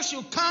Jesus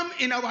should come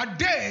in our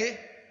day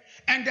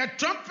and the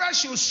trumpet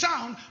should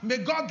sound, may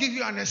God give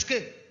you an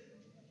escape.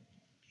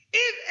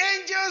 If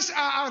angels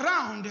are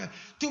around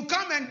to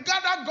come and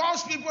gather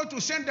God's people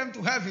to send them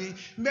to heaven,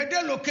 may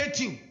they locate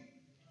you.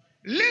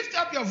 Lift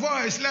up your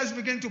voice. Let's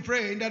begin to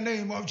pray in the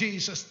name of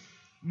Jesus.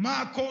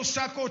 Thank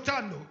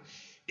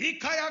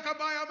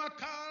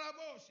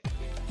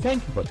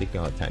you for taking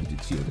our time to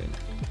tune in.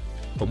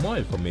 For more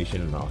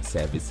information on our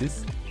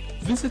services,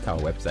 visit our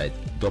website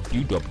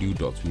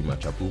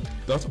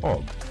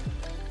www.wemachapel.org.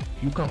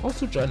 You can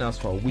also join us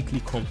for our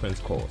weekly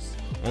conference calls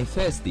on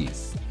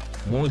Thursdays.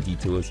 More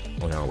details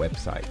on our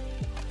website.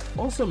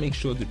 Also make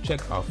sure to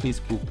check our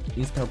Facebook,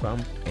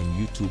 Instagram,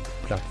 and YouTube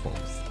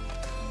platforms.